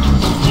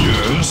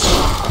 yes,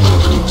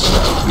 What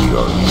exactly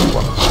are you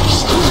up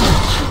to?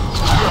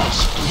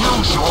 you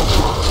shall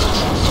burn.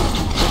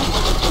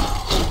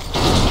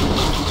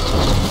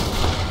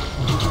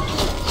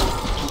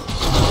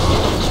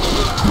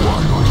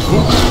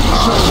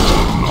 I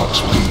will not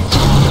be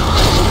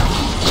denied.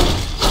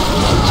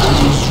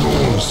 Your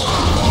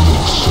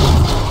soul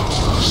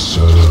will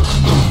serve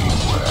me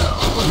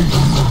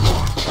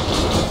well.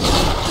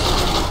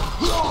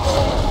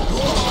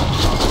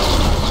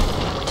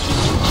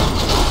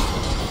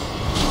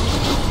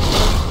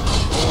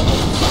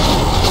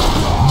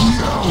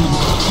 The hour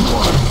of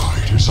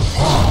twilight is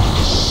upon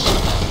us.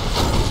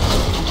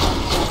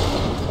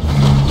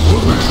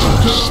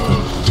 Address the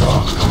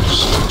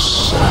darkness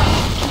itself.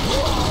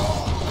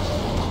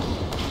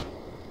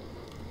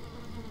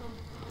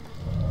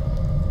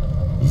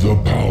 The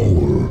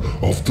power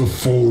of the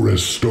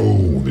forest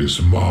stone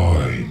is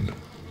mine.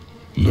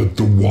 Let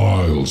the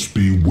wilds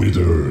be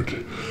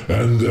withered,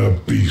 and the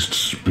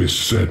beasts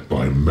beset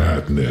by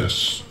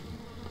madness.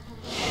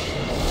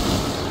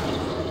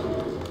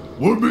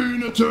 We're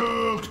being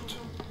attacked.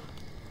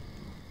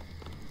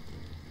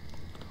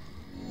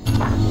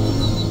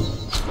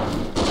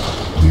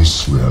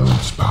 This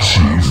realm's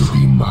power will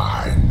be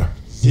mine.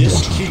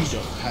 This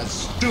kingdom has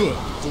stood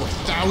for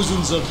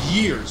thousands of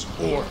years,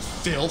 or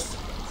filth.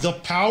 The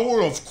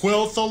power of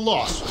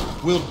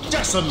Quel'thalas will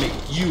decimate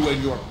you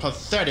and your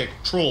pathetic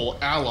troll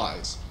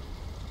allies.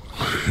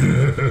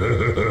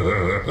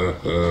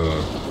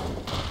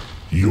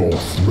 Your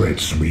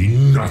threats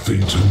mean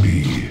nothing to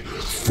me,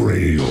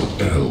 frail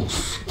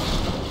elf.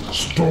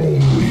 Stone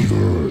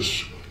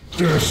weavers,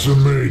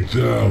 decimate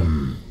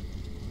them.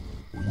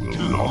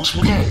 Will not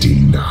be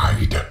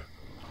denied.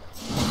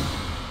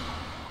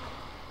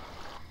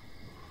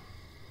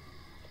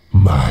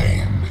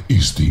 Mine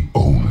is the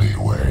only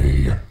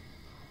way.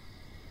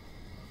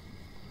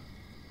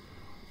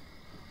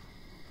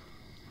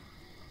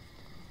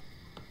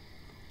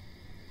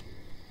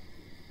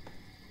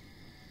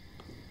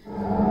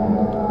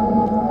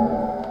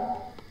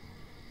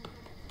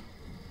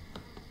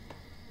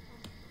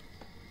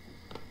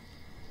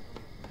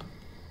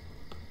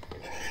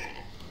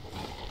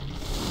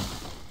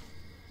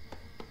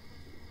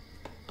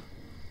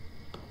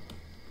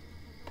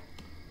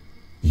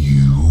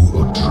 You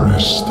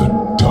address the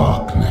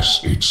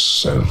darkness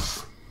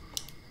itself.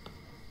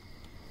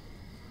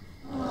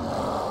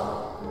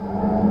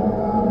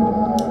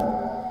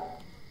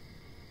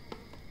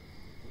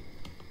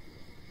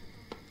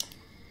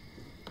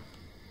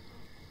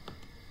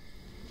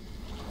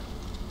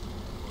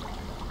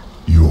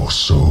 Your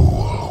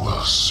soul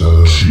will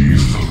serve me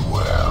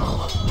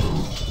well.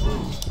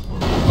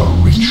 A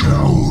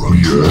ritual,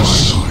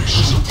 Yes.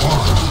 Is upon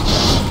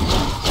us.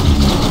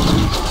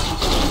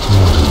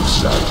 What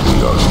exactly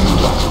are you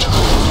up to?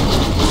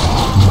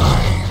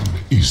 Mine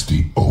is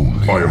the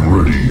only I am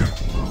ready.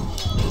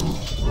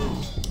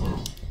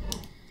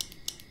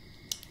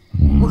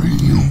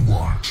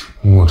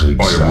 What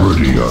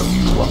exactly are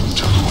you up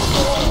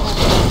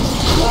to?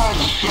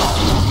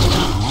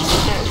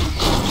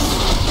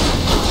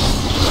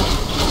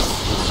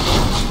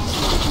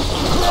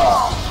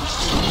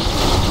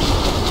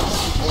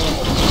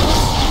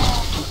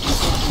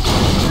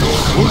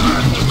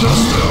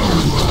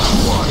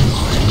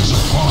 Twilight is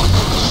upon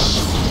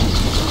us.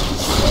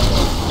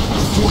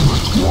 For the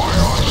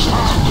Twilight's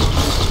hour,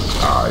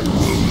 I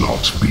will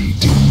not be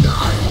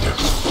denied.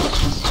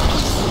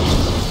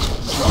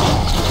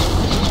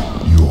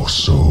 Your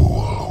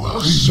soul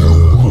will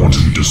serve. Want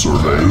me to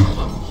survey?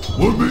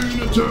 We're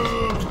being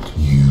attacked!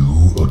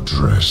 You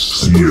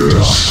address the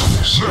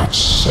darkness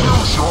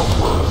itself.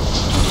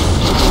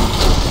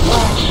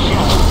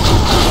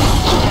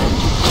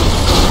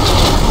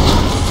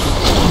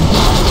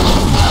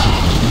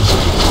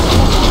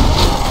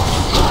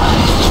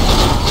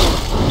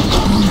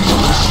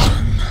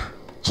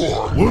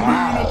 We're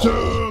being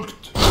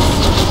attacked!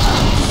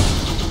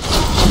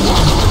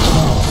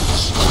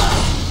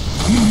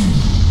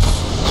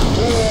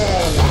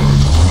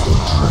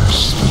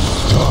 Address the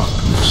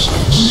darkness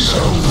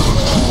itself.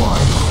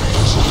 Twilight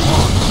is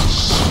upon us.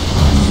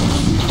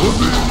 We're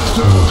being What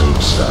attacked!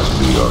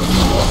 exactly are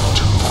you up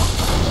to?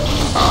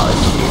 I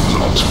will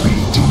not be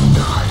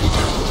denied.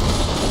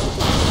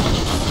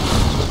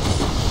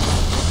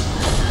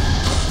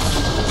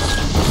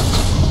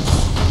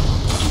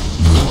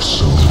 Your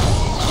soul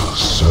will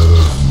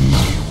serve me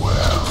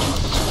well.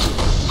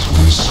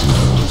 This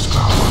realm's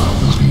power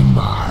will be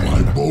mine.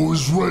 My bow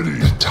is ready!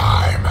 The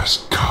time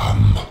has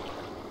come.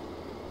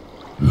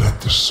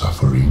 Let the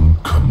suffering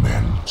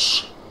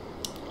commence.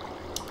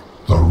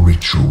 The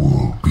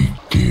ritual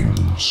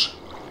begins.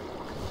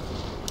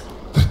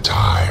 The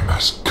time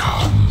has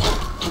come.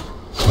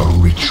 The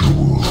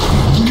ritual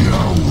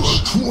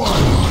begins.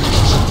 Twilight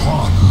is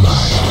upon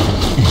us.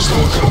 Is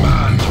the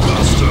command,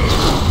 Master!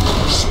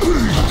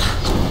 Speak!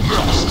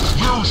 Yes,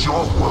 use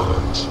your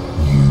words.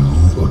 You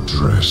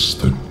address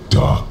the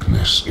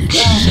darkness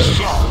itself.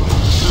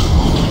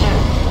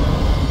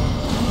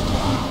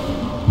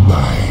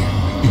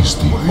 Mine is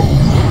the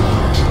only.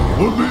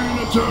 We're being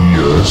attacked!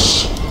 Yes.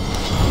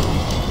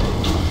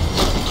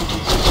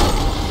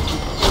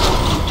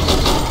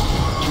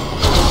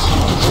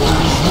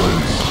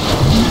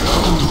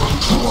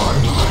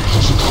 Twilight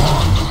is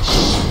upon us.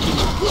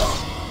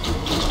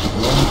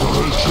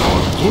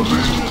 We're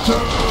being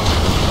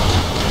attacked!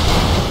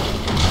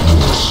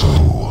 Your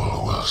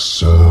soul will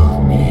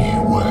serve me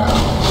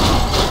well.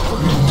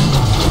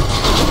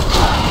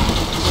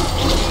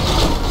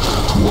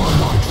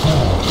 Twilight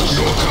falls.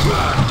 Your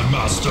command,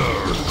 Master!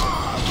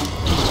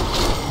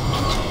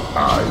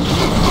 I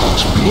will not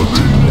be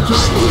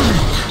denied.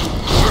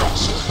 Yes,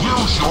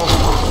 use your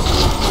words.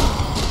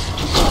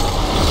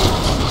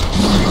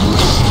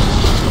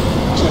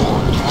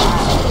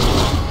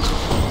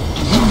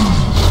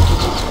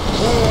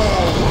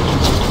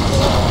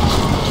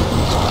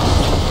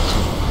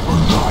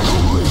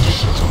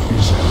 Annihilation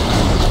is at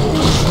hand.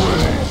 Always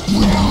ready.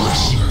 We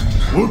listen.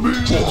 We're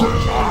being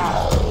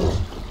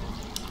attacked!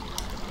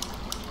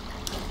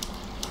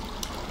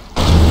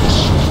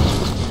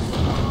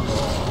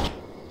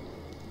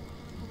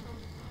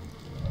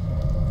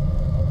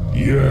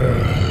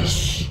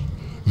 Yes,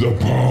 the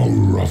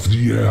power of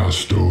the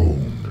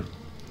Airstone.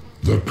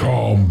 The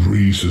calm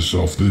breezes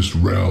of this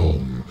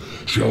realm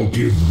shall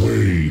give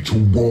way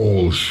to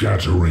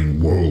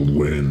wall-shattering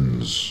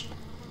whirlwinds.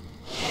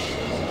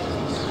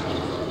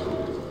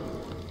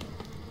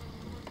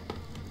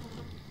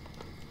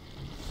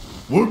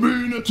 We're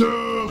being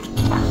attacked!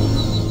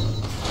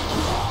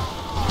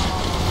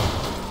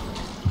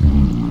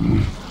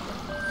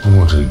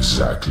 What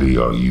exactly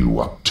are you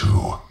up to?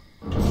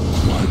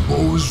 My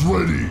bow is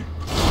ready!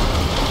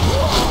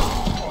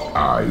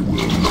 I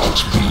will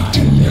not be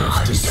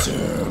denied.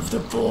 Serve the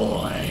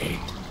void.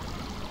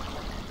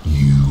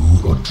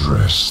 You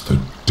address the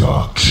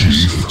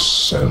darkness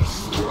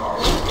itself.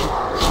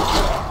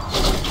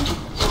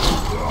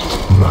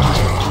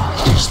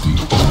 Mine is the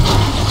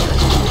only.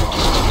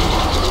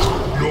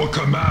 Your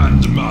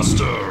command,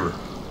 Master!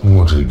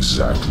 What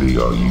exactly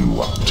are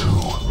you up to?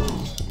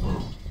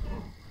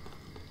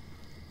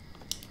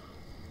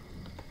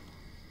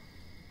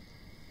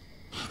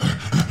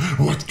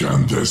 What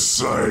can they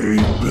say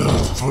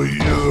built for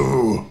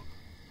you?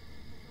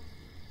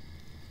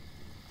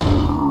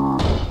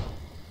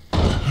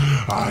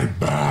 I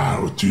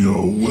bow to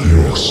your will.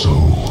 Your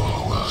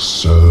soul will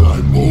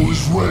serve me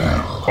Always ready.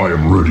 well. I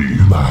am ready.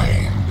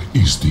 Mine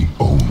is the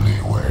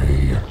only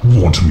way.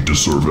 Want me to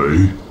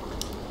survey?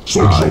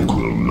 I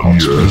will not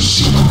be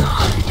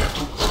denied.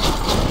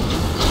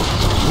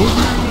 We're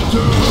being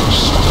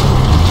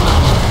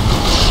attacked!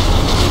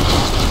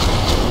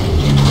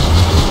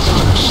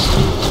 Address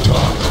the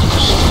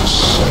darkness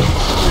itself.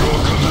 Your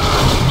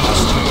command,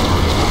 Master!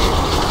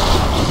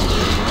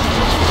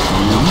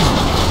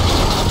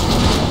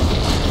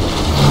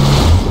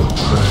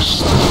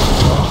 Address the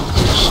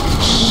darkness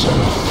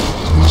itself.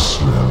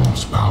 This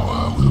realm's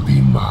power will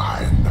be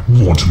mine.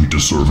 Want me to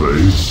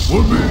survey?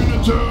 We're being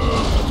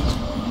attacked!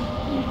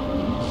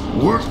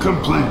 Work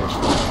complete.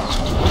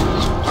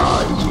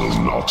 I will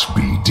not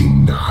be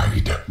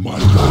denied. My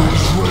mind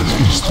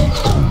Is the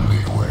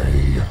only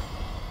way.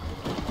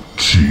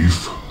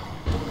 Chief,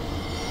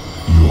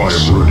 Your I am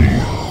soul ready.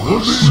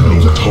 will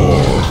serve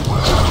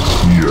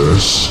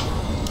Yes.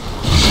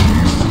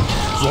 Chief.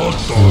 What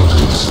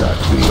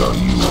exactly are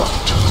you up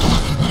to?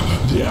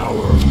 The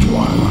hour of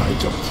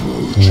twilight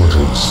approaches. What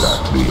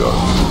exactly are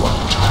you up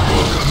to?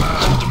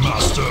 Command,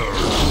 Master.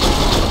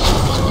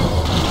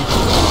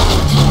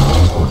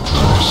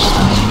 Address the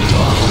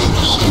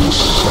darkness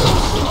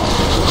itself.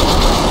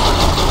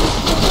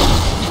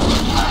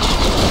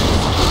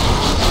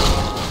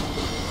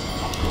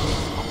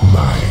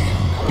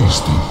 Mine is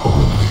the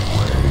only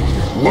way.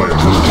 I am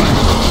ready.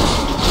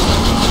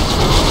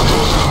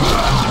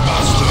 Command,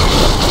 Master.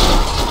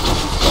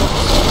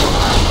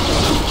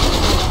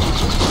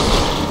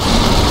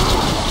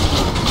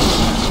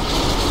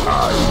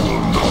 I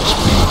will not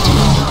be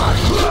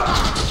denied.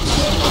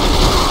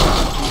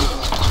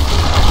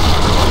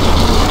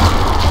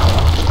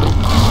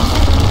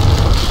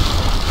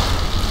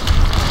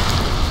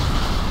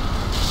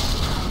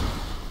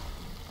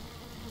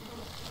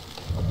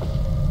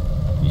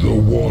 The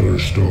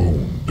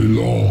Waterstone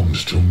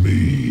belongs to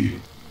me.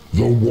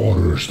 The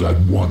waters that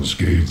once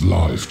gave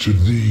life to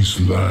these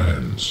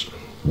lands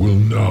will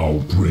now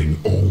bring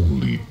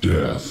only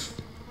death.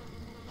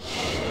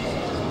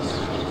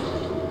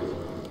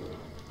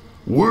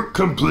 Work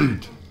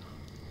complete.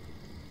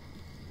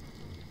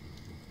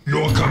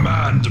 Your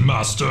command,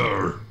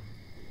 Master.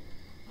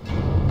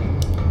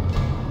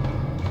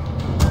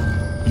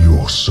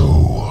 Your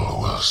soul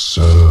will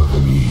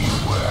serve me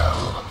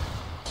well.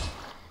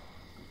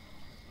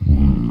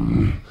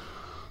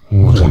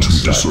 What Want me to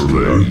exactly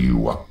survey? are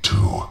you up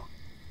to?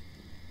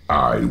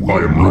 I will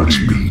I am not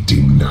ready. be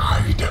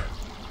denied.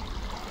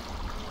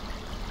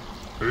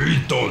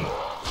 Eton.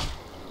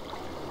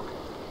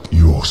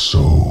 Your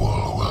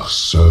soul will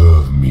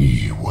serve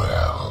me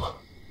well.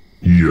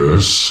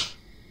 Yes.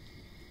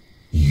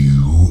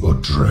 You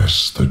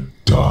address the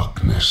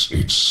darkness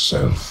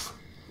itself.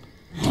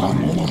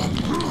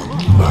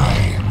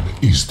 Mine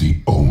is the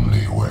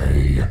only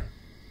way.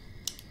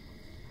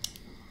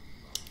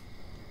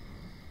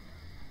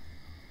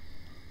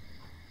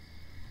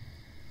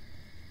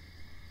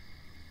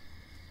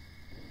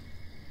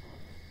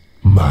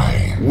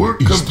 Mine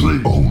Work is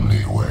complete. the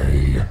only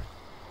way.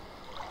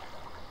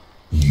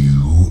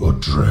 You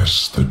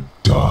address the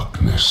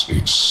darkness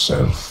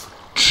itself.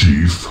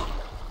 Chief,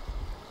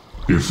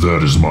 if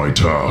that is my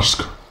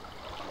task,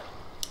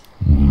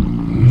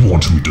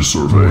 want me to What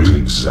survey?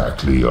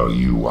 exactly are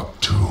you up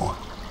to?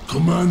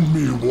 Command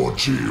me, War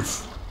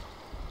Chief.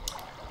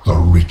 The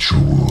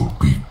ritual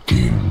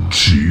begins.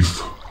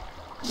 Chief,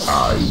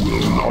 I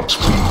will not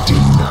be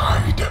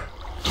denied.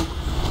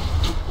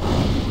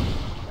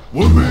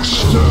 Your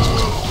soul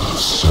will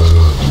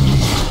serve me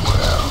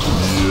well.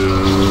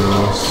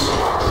 Yes.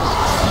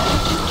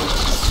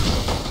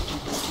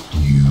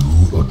 You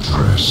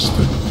address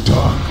the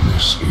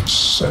darkness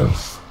itself.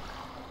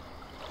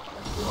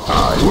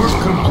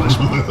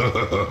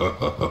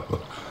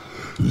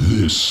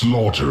 This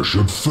slaughter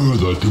should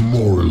further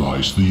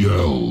demoralize the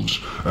elves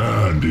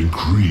and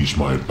increase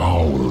my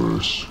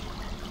powers.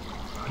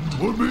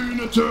 We're being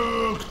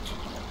attacked!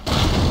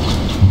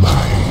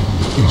 Mine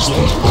is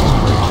the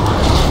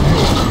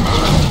only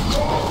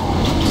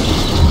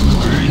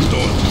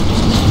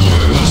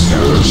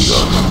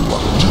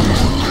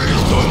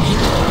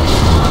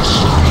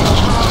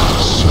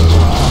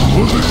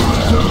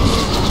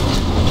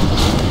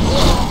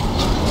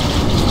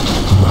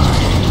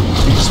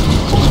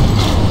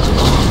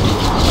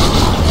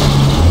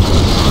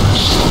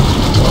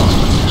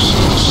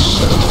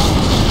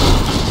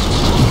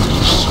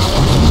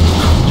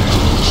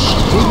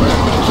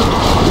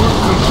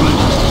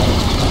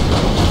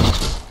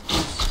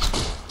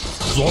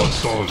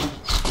Zoltan!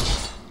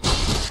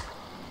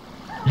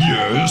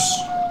 Yes?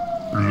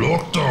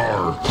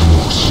 Loktar!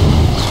 Your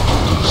soul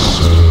will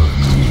serve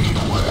me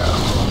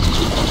well.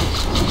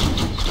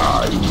 I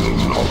will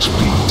not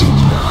be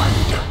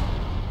denied.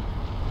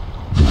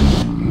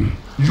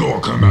 Your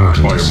command,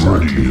 What I am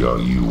exactly ready. are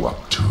you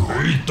up to?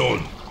 Eton!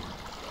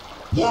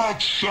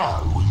 What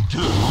shall we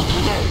do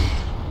today?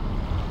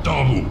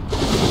 Dabu!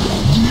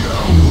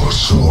 Your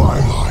soul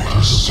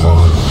will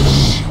serve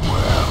me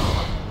well.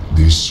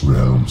 This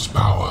realm's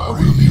power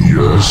will be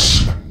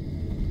Yes. mine.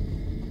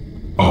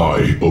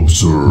 I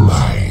observe.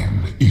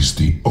 Mine is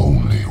the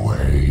only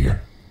way.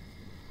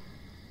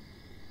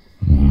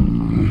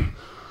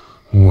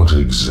 What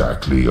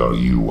exactly are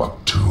you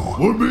up to?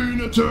 We're being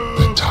The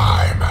attacked!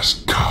 time has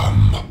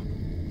come.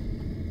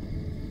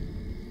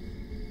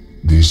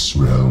 This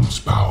realm's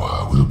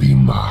power will be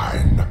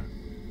mine.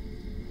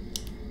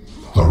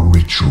 The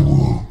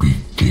ritual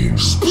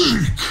begins.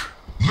 Speak!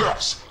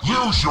 Yes,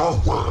 use your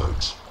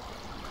words.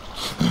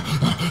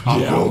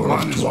 The hour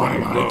of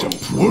twilight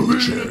approaches. We're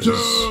being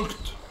attacked!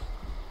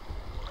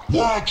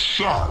 What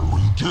shall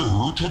we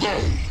do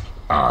today?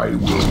 I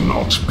will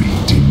not be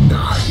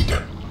denied.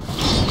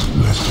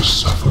 Let the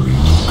suffering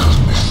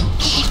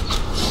commence.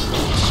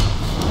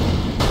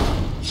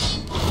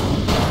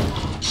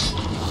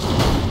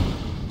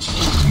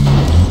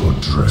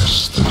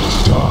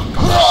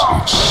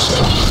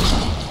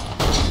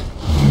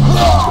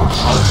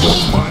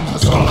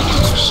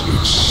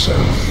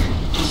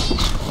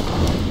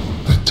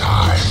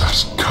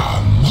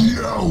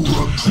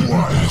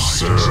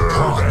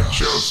 At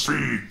your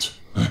feet.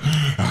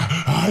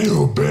 I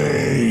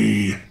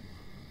obey.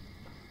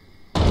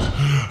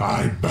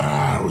 I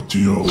bow to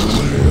your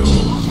will.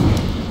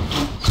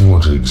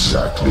 What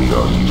exactly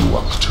are you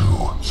up to?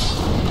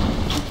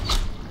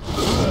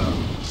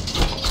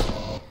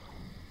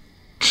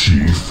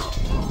 Chief?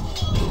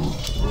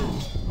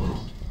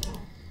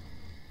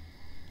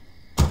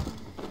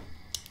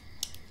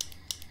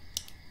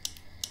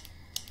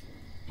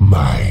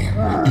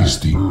 Mine is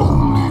the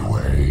only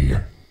way.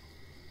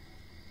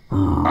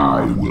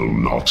 I will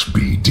not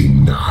be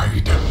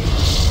denied.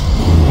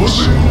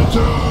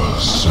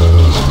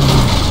 Serve me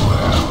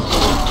well.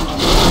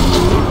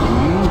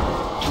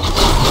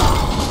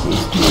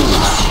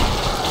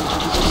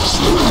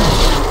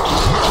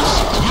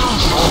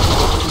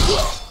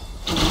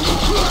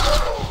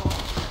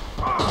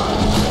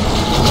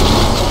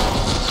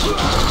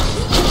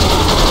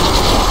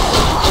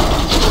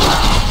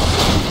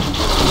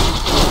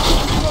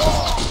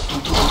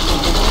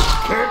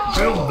 Can't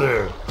build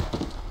there.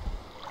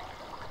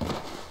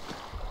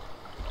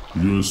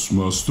 Yes,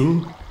 master.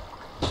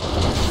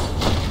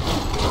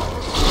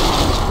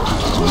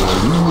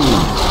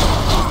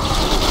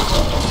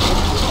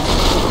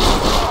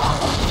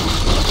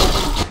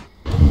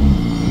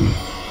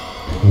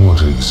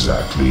 What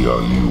exactly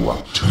are you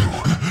up to?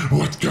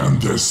 What can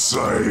this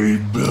say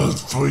built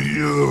for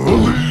you?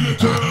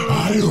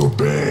 I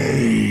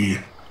obey.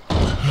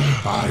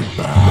 I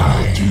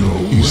bow to your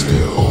will. Is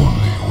the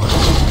only way.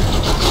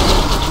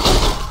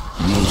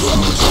 Yes,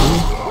 master.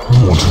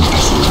 Want to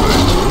disobey?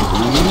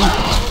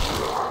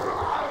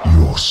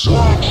 Your soul.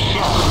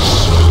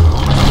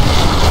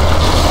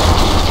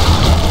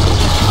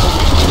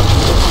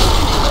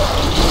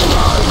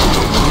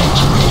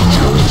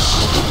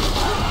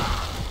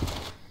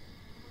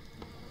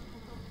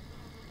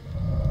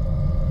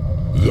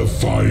 The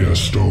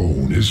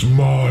Firestone is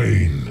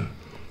mine.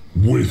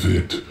 With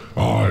it,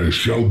 I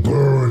shall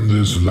burn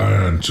this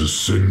land to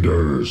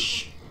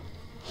cinders.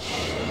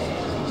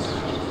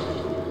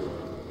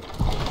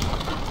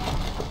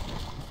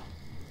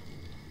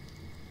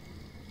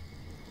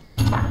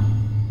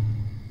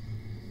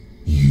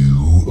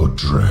 You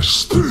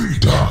address the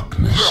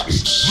darkness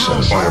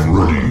itself. I am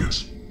ready.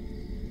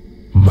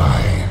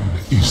 Mine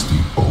is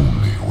the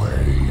only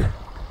way.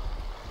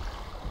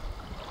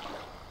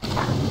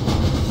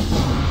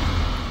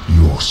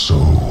 Your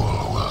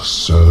soul will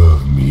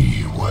serve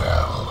me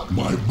well.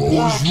 My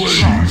bow is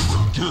ready.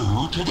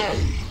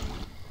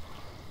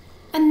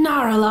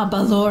 Anarala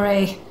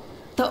Balore!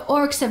 The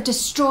orcs have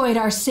destroyed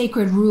our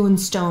sacred rune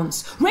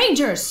stones.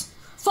 Rangers!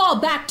 Fall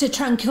back to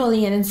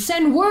Tranquillian and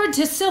send word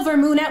to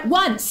Silvermoon at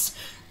once!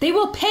 They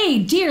will pay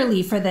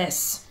dearly for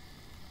this.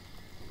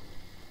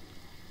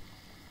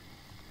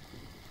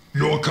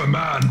 Your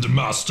command,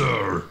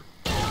 master.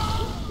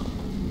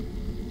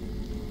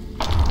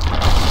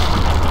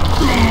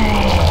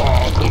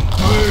 The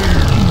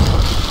pain!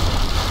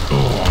 I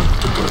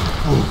think I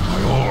broke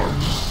my arm.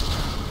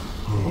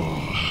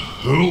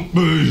 Help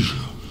me!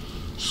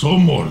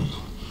 Someone!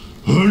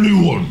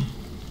 Anyone!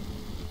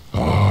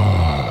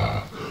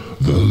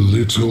 The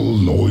little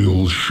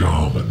loyal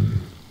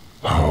shaman.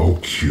 How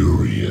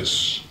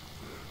curious.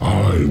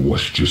 I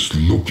was just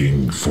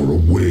looking for a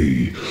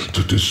way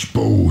to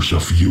dispose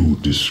of you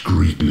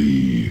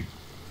discreetly.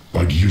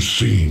 But you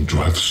seem to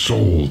have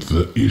solved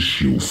the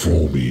issue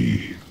for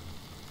me.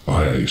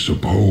 I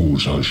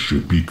suppose I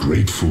should be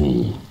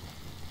grateful.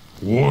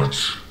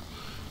 What?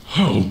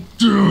 How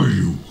dare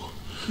you!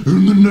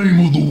 In the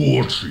name of the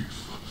War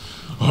Chief,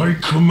 I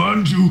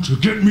command you to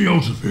get me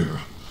out of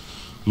here.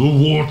 The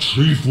War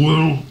Chief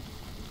will...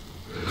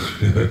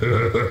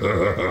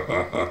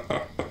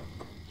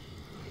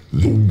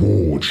 The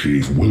War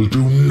Chief will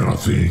do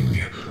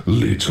nothing,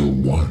 little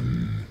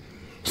one.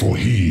 For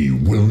he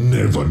will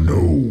never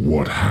know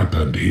what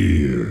happened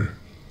here.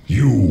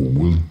 You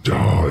will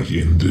die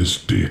in this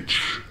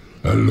ditch,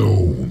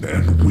 alone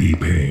and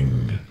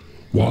weeping,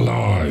 while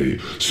I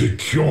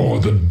secure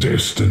the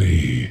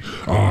destiny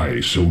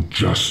I so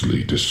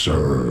justly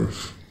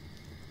deserve.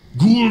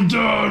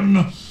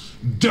 Gul'dan,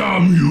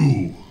 damn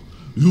you!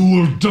 You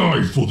will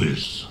die for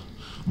this.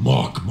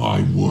 Mark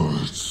my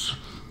words.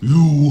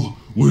 You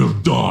will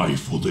die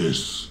for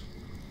this.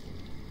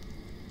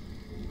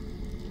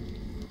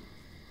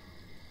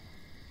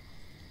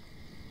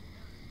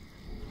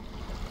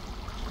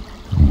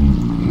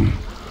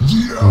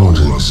 What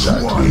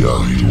exactly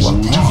are you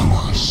up to?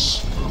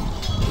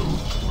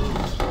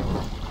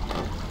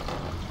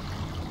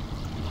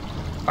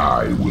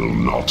 I will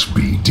not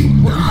be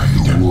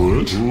denied.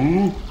 What?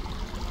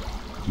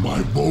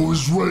 My bow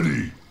is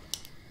ready.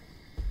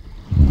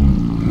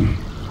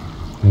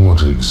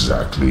 What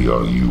exactly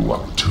are you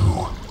up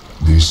to?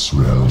 This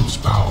realm's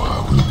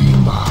power will be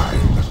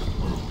mine.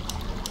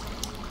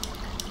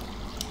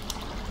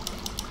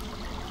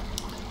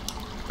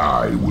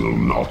 I will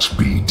not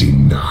be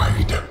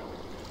denied.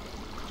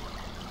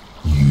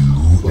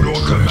 You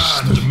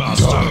address command, the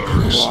Master.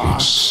 darkness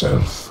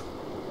itself.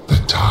 The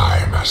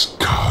time has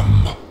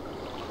come.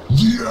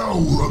 The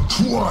hour of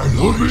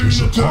twilight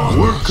is upon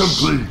Work us.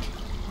 complete.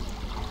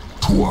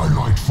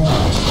 twilight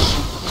falls.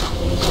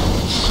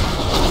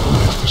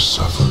 Let the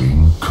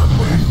suffering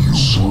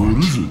commence. What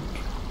is it?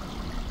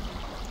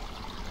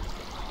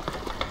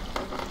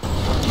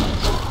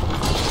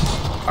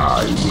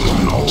 I will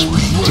not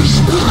be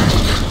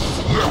denied.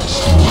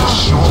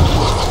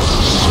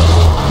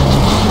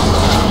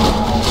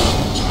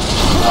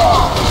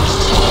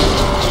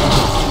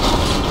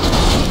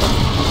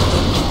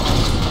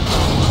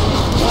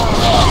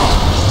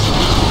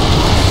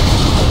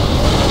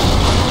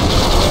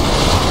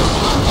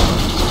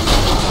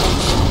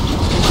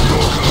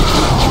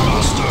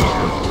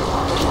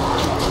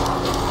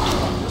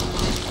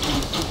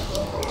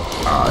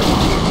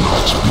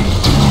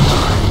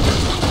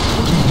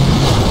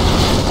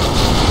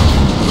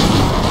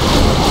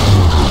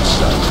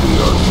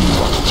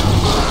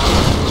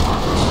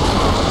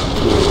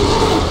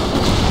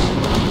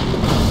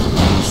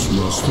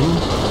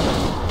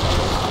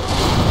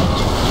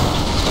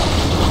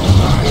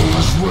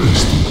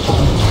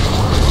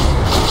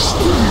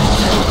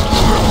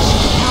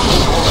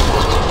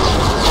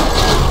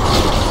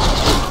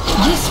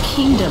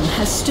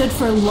 Has stood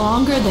for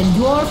longer than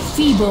your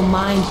feeble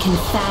mind can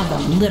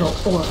fathom, little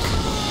orc.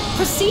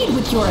 Proceed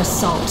with your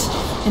assault,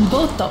 and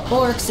both the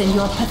orcs and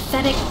your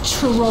pathetic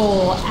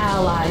troll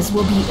allies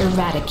will be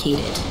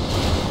eradicated.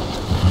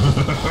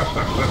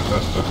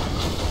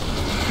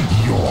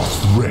 Your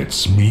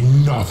threats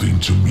mean nothing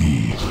to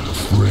me,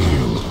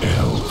 frail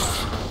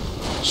elf.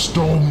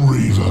 Stone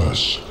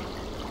Reavers,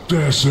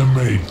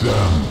 decimate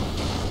them.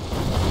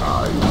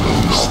 I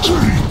will not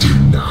be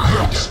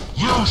denied.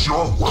 Use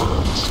your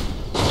words.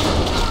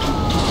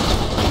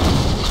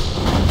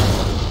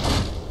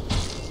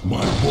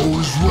 My bow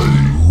is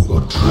ready. You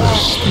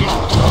address the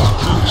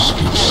darkness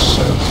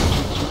itself.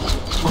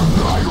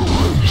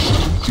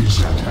 Annihilation is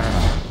at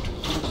hand.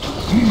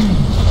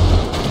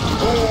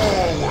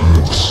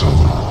 Your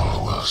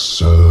soul will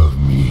serve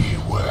me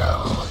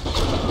well.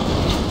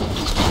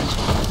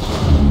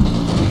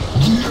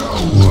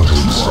 What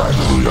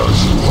exactly are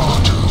you on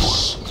to?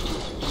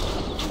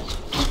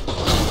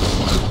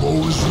 My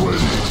bow is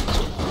ready.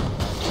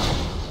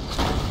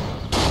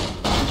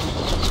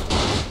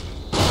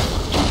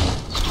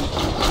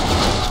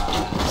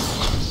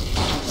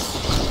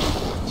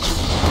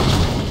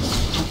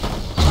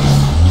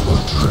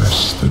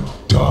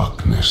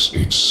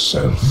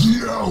 Itself.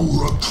 The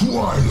hour of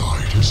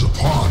twilight is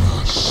upon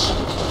us.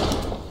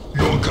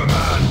 Your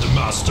command,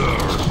 Master.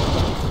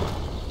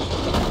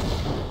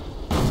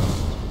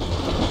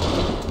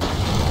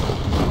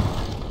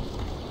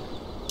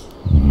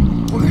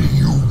 What do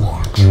you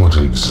want? What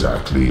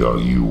exactly are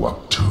you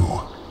up to?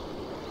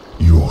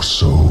 Your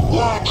soul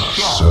will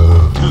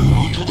serve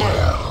me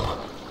well.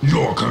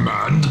 Your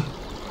command.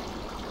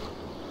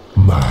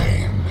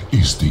 Mine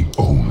is the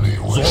only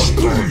way.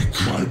 Speak!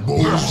 My bow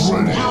is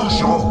ready. Use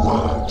your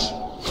words.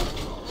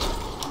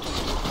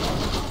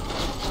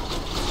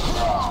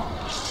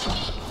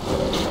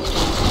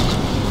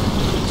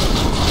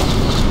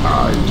 I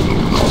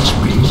will not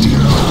be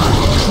denied.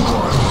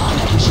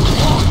 Twilight is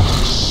upon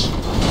us.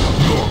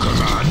 Your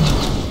command.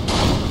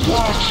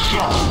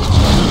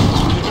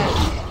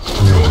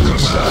 Your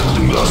command,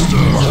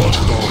 Master.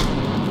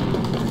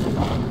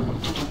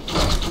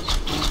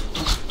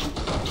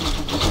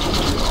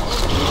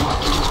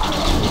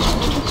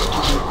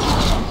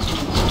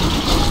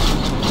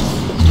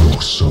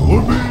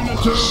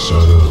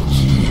 serve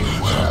me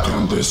well. How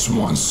can this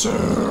one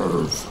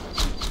serve?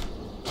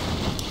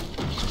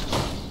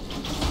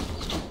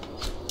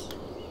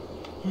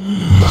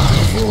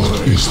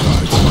 Mine is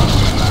like my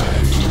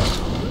life.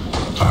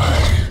 I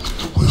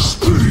will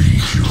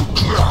speak you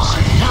dry.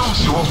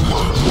 Use your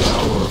words. The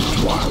hour of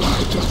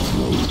twilight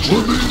approaches.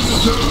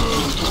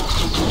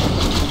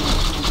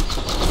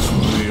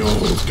 For the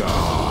old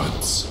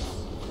gods.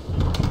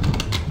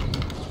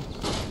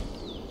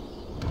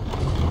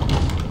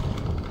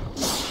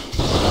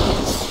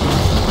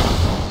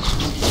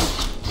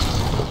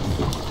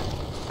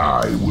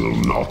 I will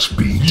not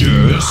be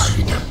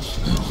denied.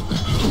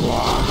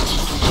 What?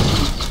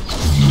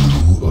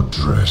 You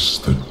address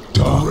the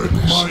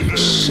darkness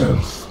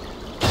itself.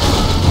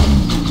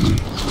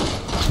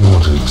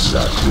 What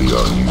exactly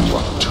are you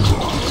up to?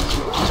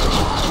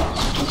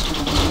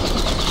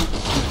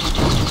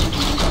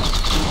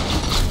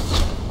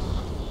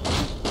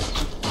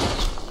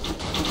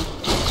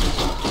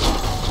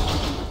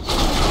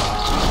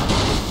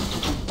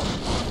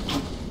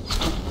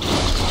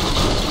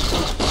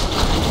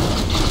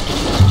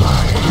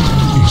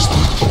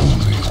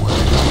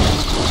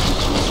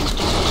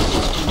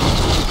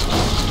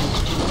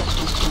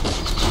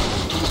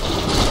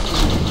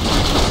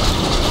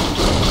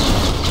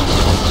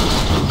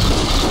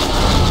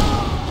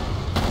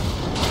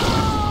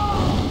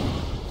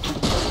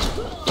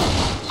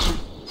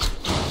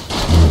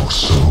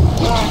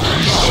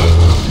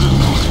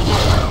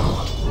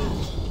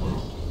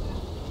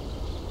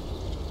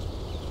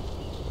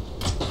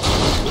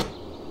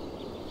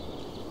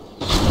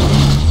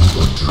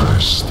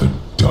 The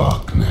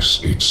darkness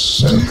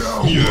itself. The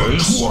hour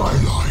of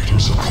twilight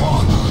is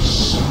upon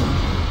us.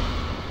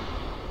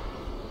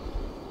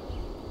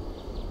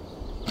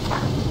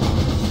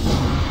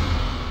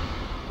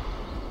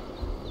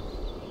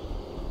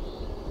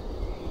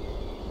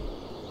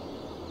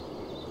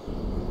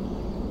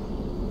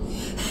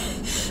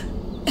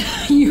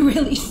 You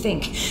really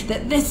think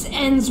that this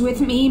ends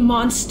with me,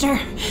 monster?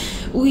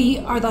 We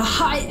are the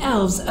High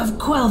Elves of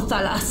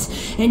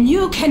Quel'thalas, and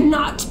you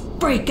cannot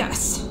break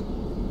us.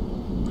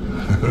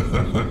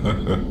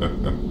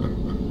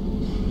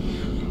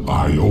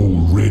 I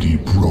already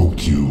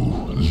broke you,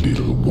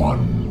 little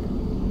one.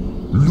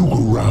 Look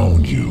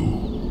around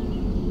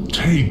you.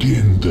 Take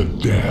in the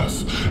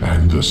death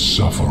and the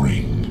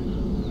suffering.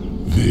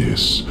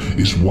 This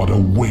is what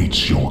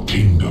awaits your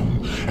kingdom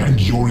and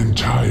your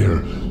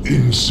entire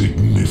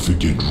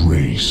insignificant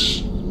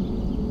race.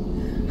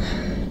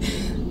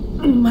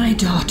 My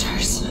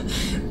daughters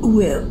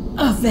will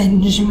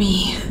avenge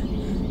me.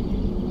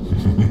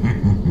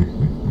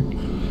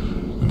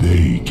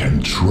 They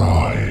can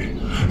try,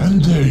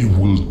 and they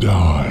will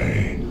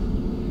die.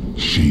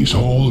 She's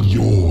all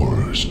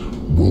yours,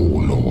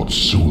 Warlord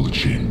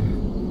Sul'jin.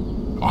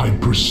 I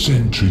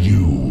present to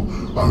you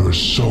her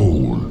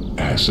soul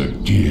as a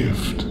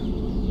gift.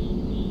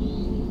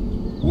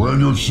 When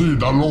you see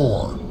the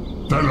lore,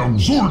 tell him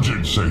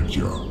Sul'jin sent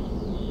you.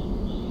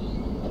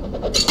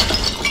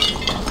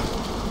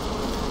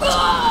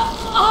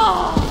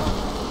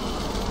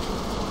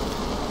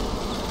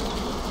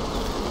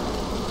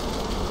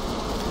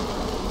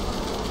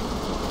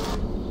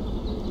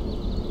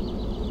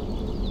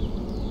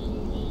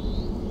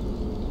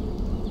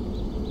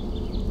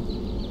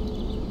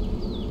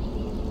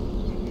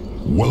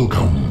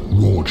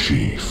 Welcome, War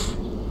Chief.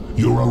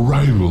 Your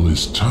arrival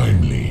is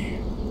timely.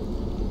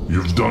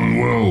 You've done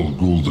well,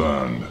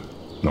 Gul'dan.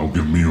 Now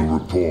give me your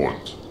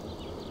report.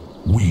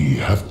 We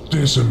have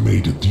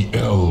decimated the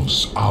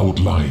elves'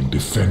 outlying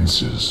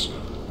defenses,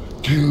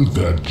 killed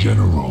their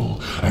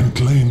general, and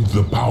claimed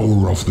the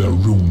power of their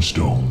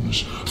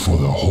runestones for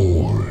the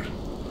Horde.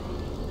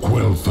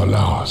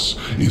 Quel'thalas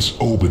is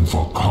open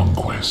for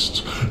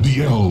conquest.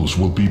 The elves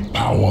will be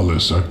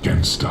powerless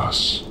against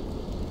us.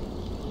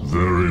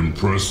 Very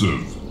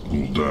impressive,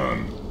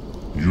 Gul'dan.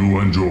 You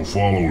and your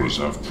followers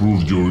have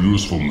proved your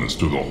usefulness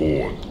to the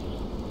Horde.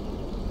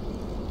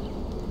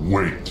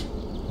 Wait,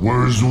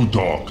 where is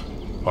Utok?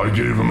 I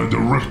gave him a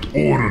direct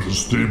order to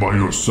stay by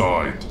your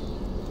side.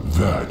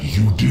 That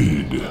you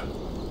did.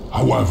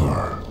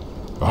 However,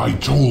 I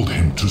told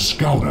him to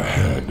scout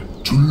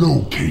ahead to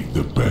locate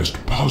the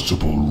best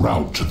possible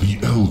route to the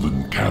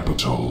Elven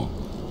capital.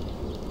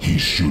 He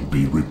should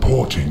be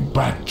reporting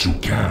back to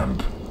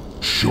camp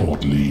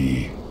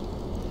shortly.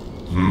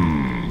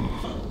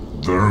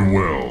 Very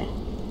well.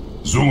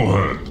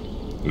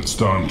 Zuluhead, it's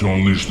time to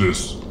unleash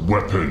this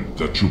weapon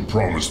that you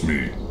promised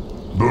me.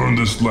 Burn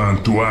this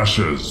land to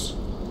ashes.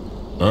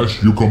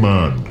 As you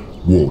command,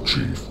 War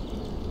Chief.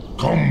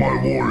 Come,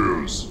 my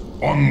warriors,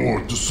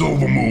 onward to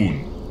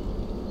Silvermoon.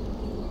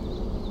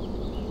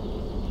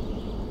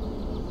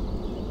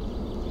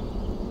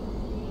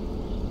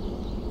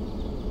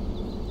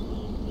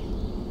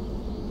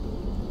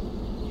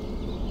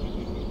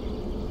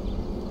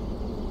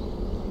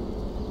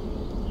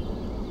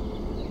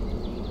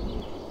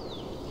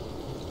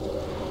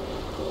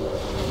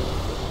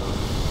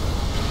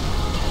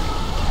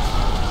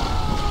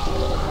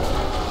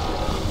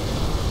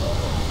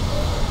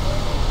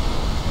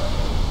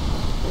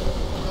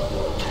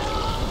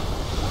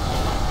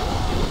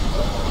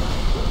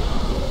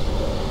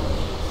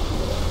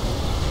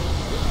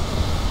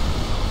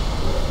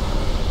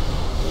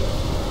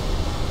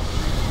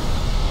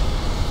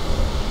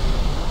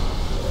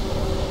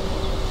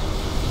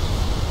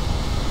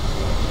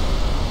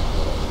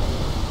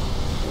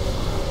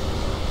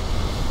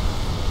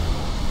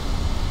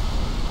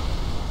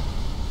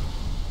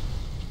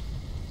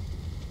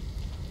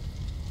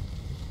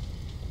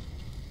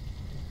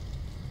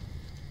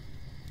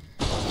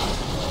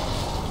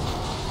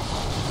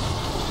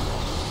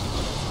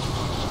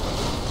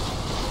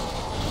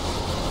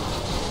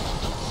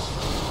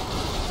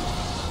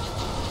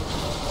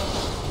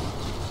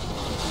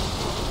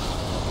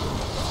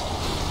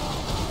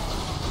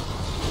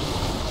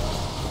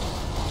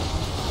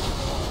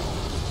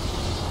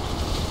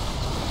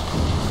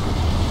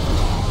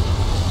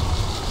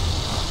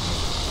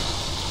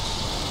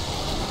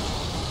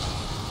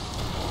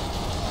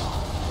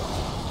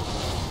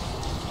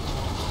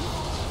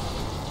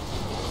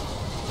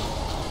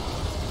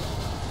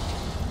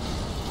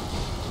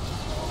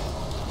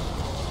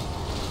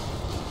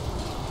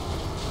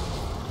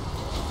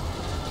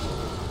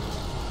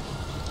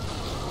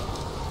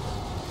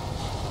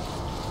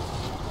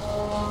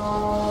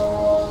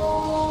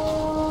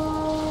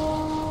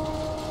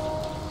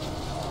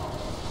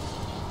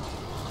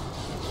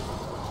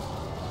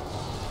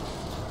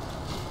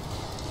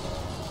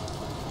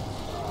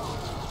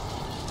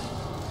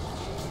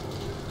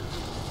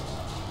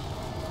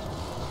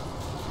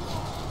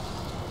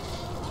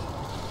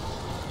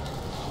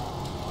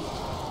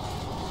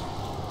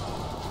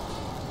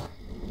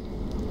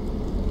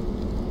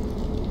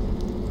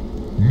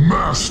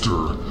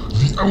 Master,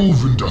 the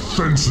Elven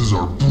defenses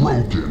are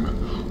broken.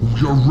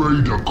 We are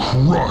ready to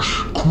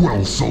crush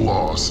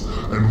Quel'thalas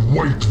and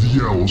wipe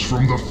the elves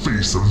from the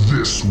face of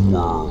this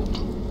world.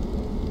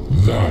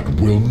 That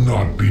will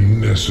not be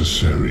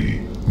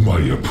necessary. My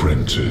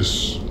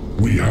apprentice,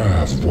 we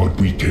have what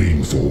we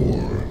came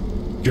for.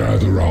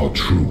 Gather our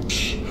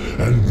troops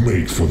and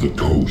make for the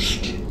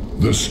coast.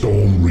 The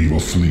Storm Reaver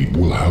fleet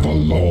will have a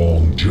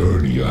long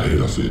journey ahead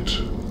of it.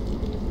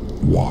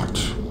 What?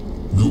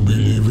 You be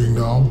leaving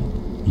now?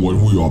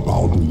 When we are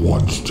about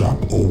one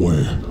step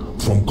away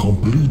from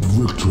complete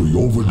victory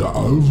over the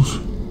elves?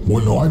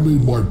 When I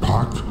made my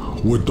pact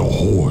with the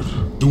Horde,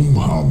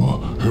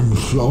 Doomhammer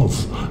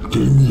himself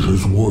gave me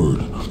his word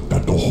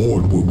that the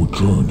Horde will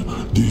return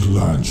these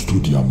lands to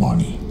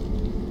Diamani.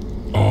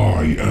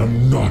 I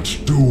am not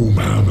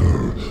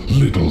Doomhammer,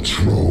 little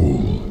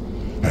troll,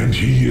 and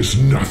he is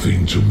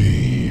nothing to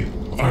me.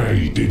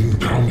 I didn't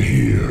come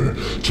here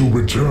to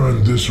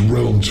return this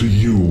realm to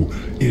you,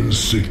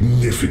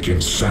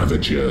 insignificant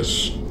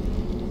savages.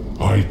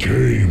 I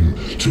came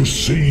to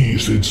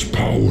seize its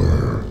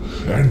power,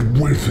 and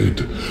with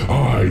it,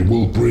 I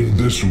will bring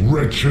this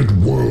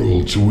wretched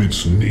world to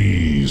its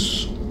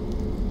knees.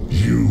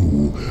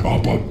 You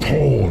are but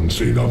pawns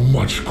in a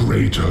much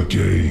greater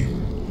game.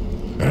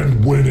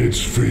 And when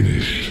it's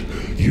finished,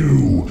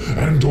 you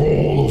and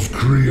all of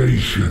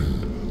creation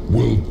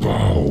will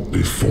bow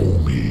before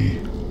me.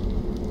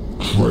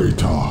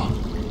 Traitor,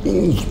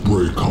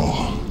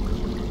 Oathbreaker,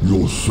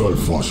 your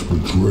selfish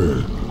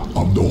betrayal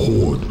of the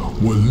Horde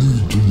will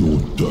lead to your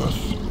death.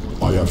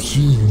 I have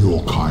seen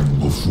your kind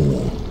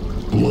before,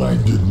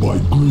 blinded by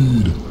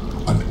greed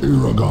and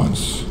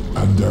arrogance,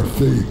 and their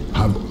fate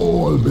have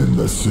all been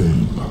the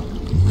same.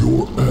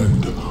 Your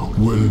end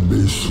will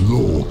be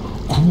slow,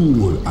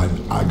 cruel, and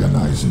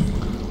agonizing.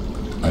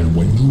 And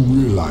when you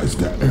realize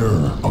the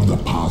error of the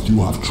path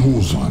you have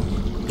chosen,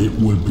 it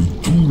will be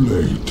too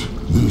late.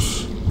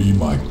 This be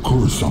my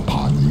curse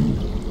upon you,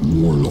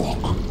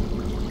 Warlock.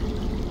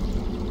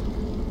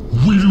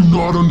 We do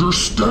not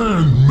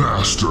understand,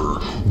 Master.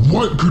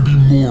 What could be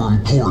more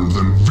important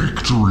than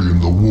victory in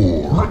the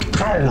war? What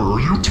power are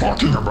you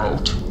talking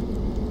about?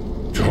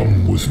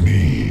 Come with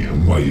me,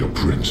 my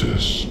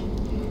apprentice,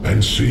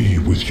 and see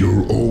with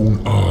your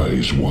own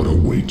eyes what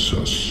awaits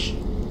us.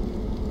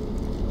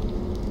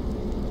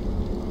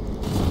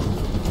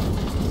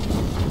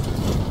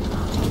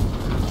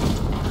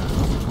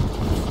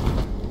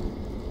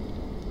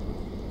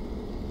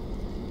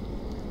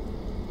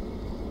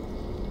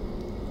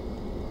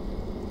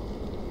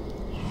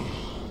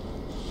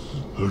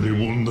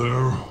 Anyone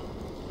there?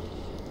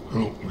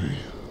 Help me,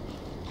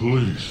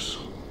 please.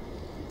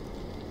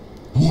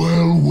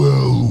 Well.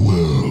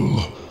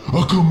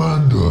 A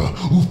commander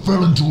who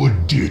fell into a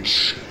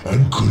ditch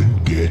and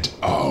couldn't get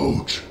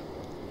out.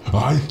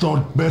 I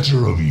thought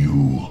better of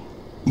you,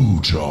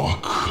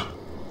 Utok.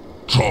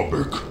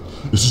 Topic,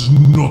 this is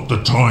not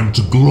the time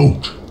to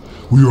gloat.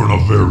 We are in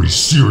a very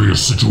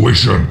serious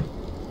situation.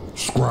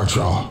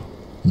 Scratcher,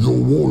 your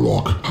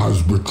Warlock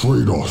has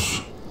betrayed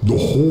us. The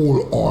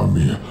whole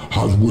army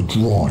has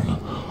withdrawn,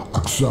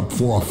 except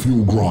for a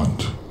few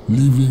grunt,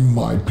 leaving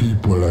my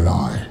people and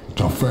I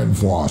to fend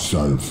for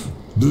ourselves.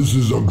 This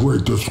is a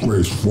great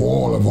disgrace for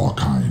all of our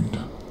kind.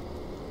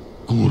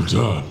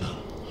 Gul'dan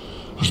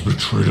has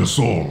betrayed us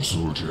all,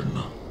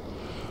 Zul'jin.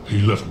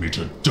 He left me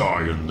to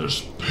die in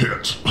this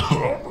pit.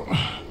 Help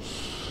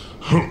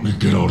me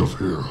get out of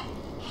here.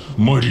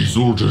 Mighty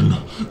Zul'jin,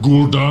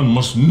 Gul'dan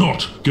must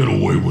not get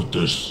away with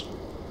this.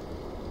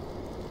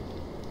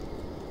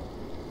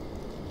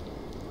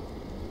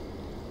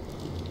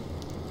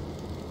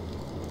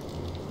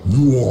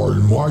 You are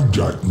in my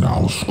debt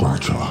now,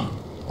 Scratcher.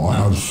 I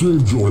have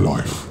saved your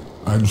life,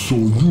 and so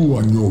you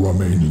and your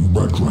remaining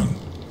brethren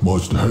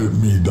must help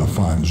me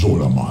defend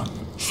Zolaman.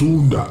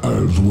 Soon the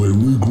elves will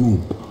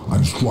regroup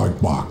and strike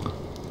back.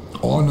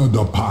 Honor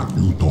the pact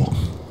you took.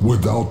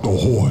 Without the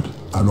Horde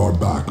at our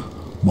back,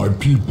 my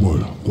people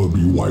will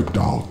be wiped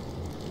out.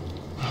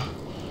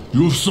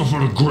 You have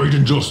suffered a great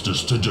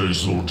injustice today,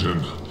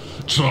 Zul'jin.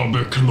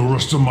 Talbek and the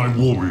rest of my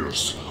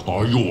warriors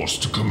are yours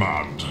to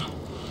command.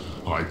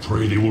 I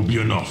pray they will be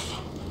enough.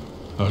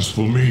 As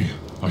for me,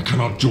 I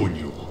cannot join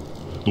you.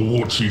 The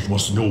war chief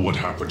must know what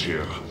happened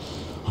here.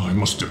 I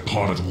must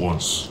depart at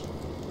once.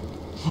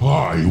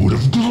 I would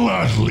have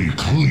gladly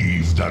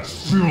cleaved that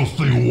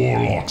filthy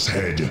warlock's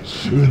head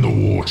in the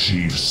war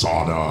chief's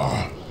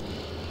saga.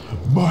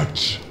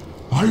 But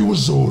I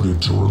was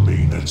ordered to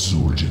remain at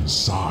Zul'jin's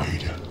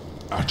side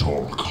at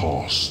all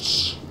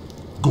costs.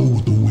 Go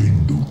with the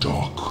wind,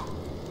 Utok.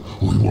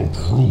 We will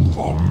prove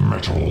our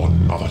mettle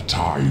another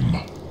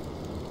time.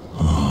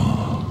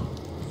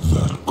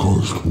 That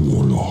cursed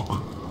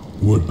Warlock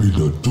would be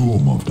the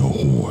doom of the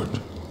Horde.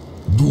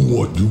 Do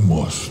what you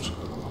must.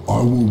 I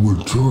will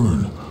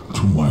return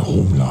to my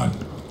homeland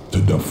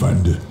to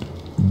defend it.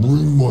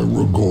 Bring my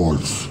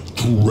regards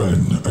to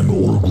Ren and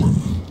Orgrim.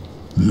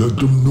 Let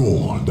them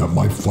know that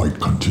my fight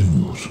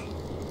continues.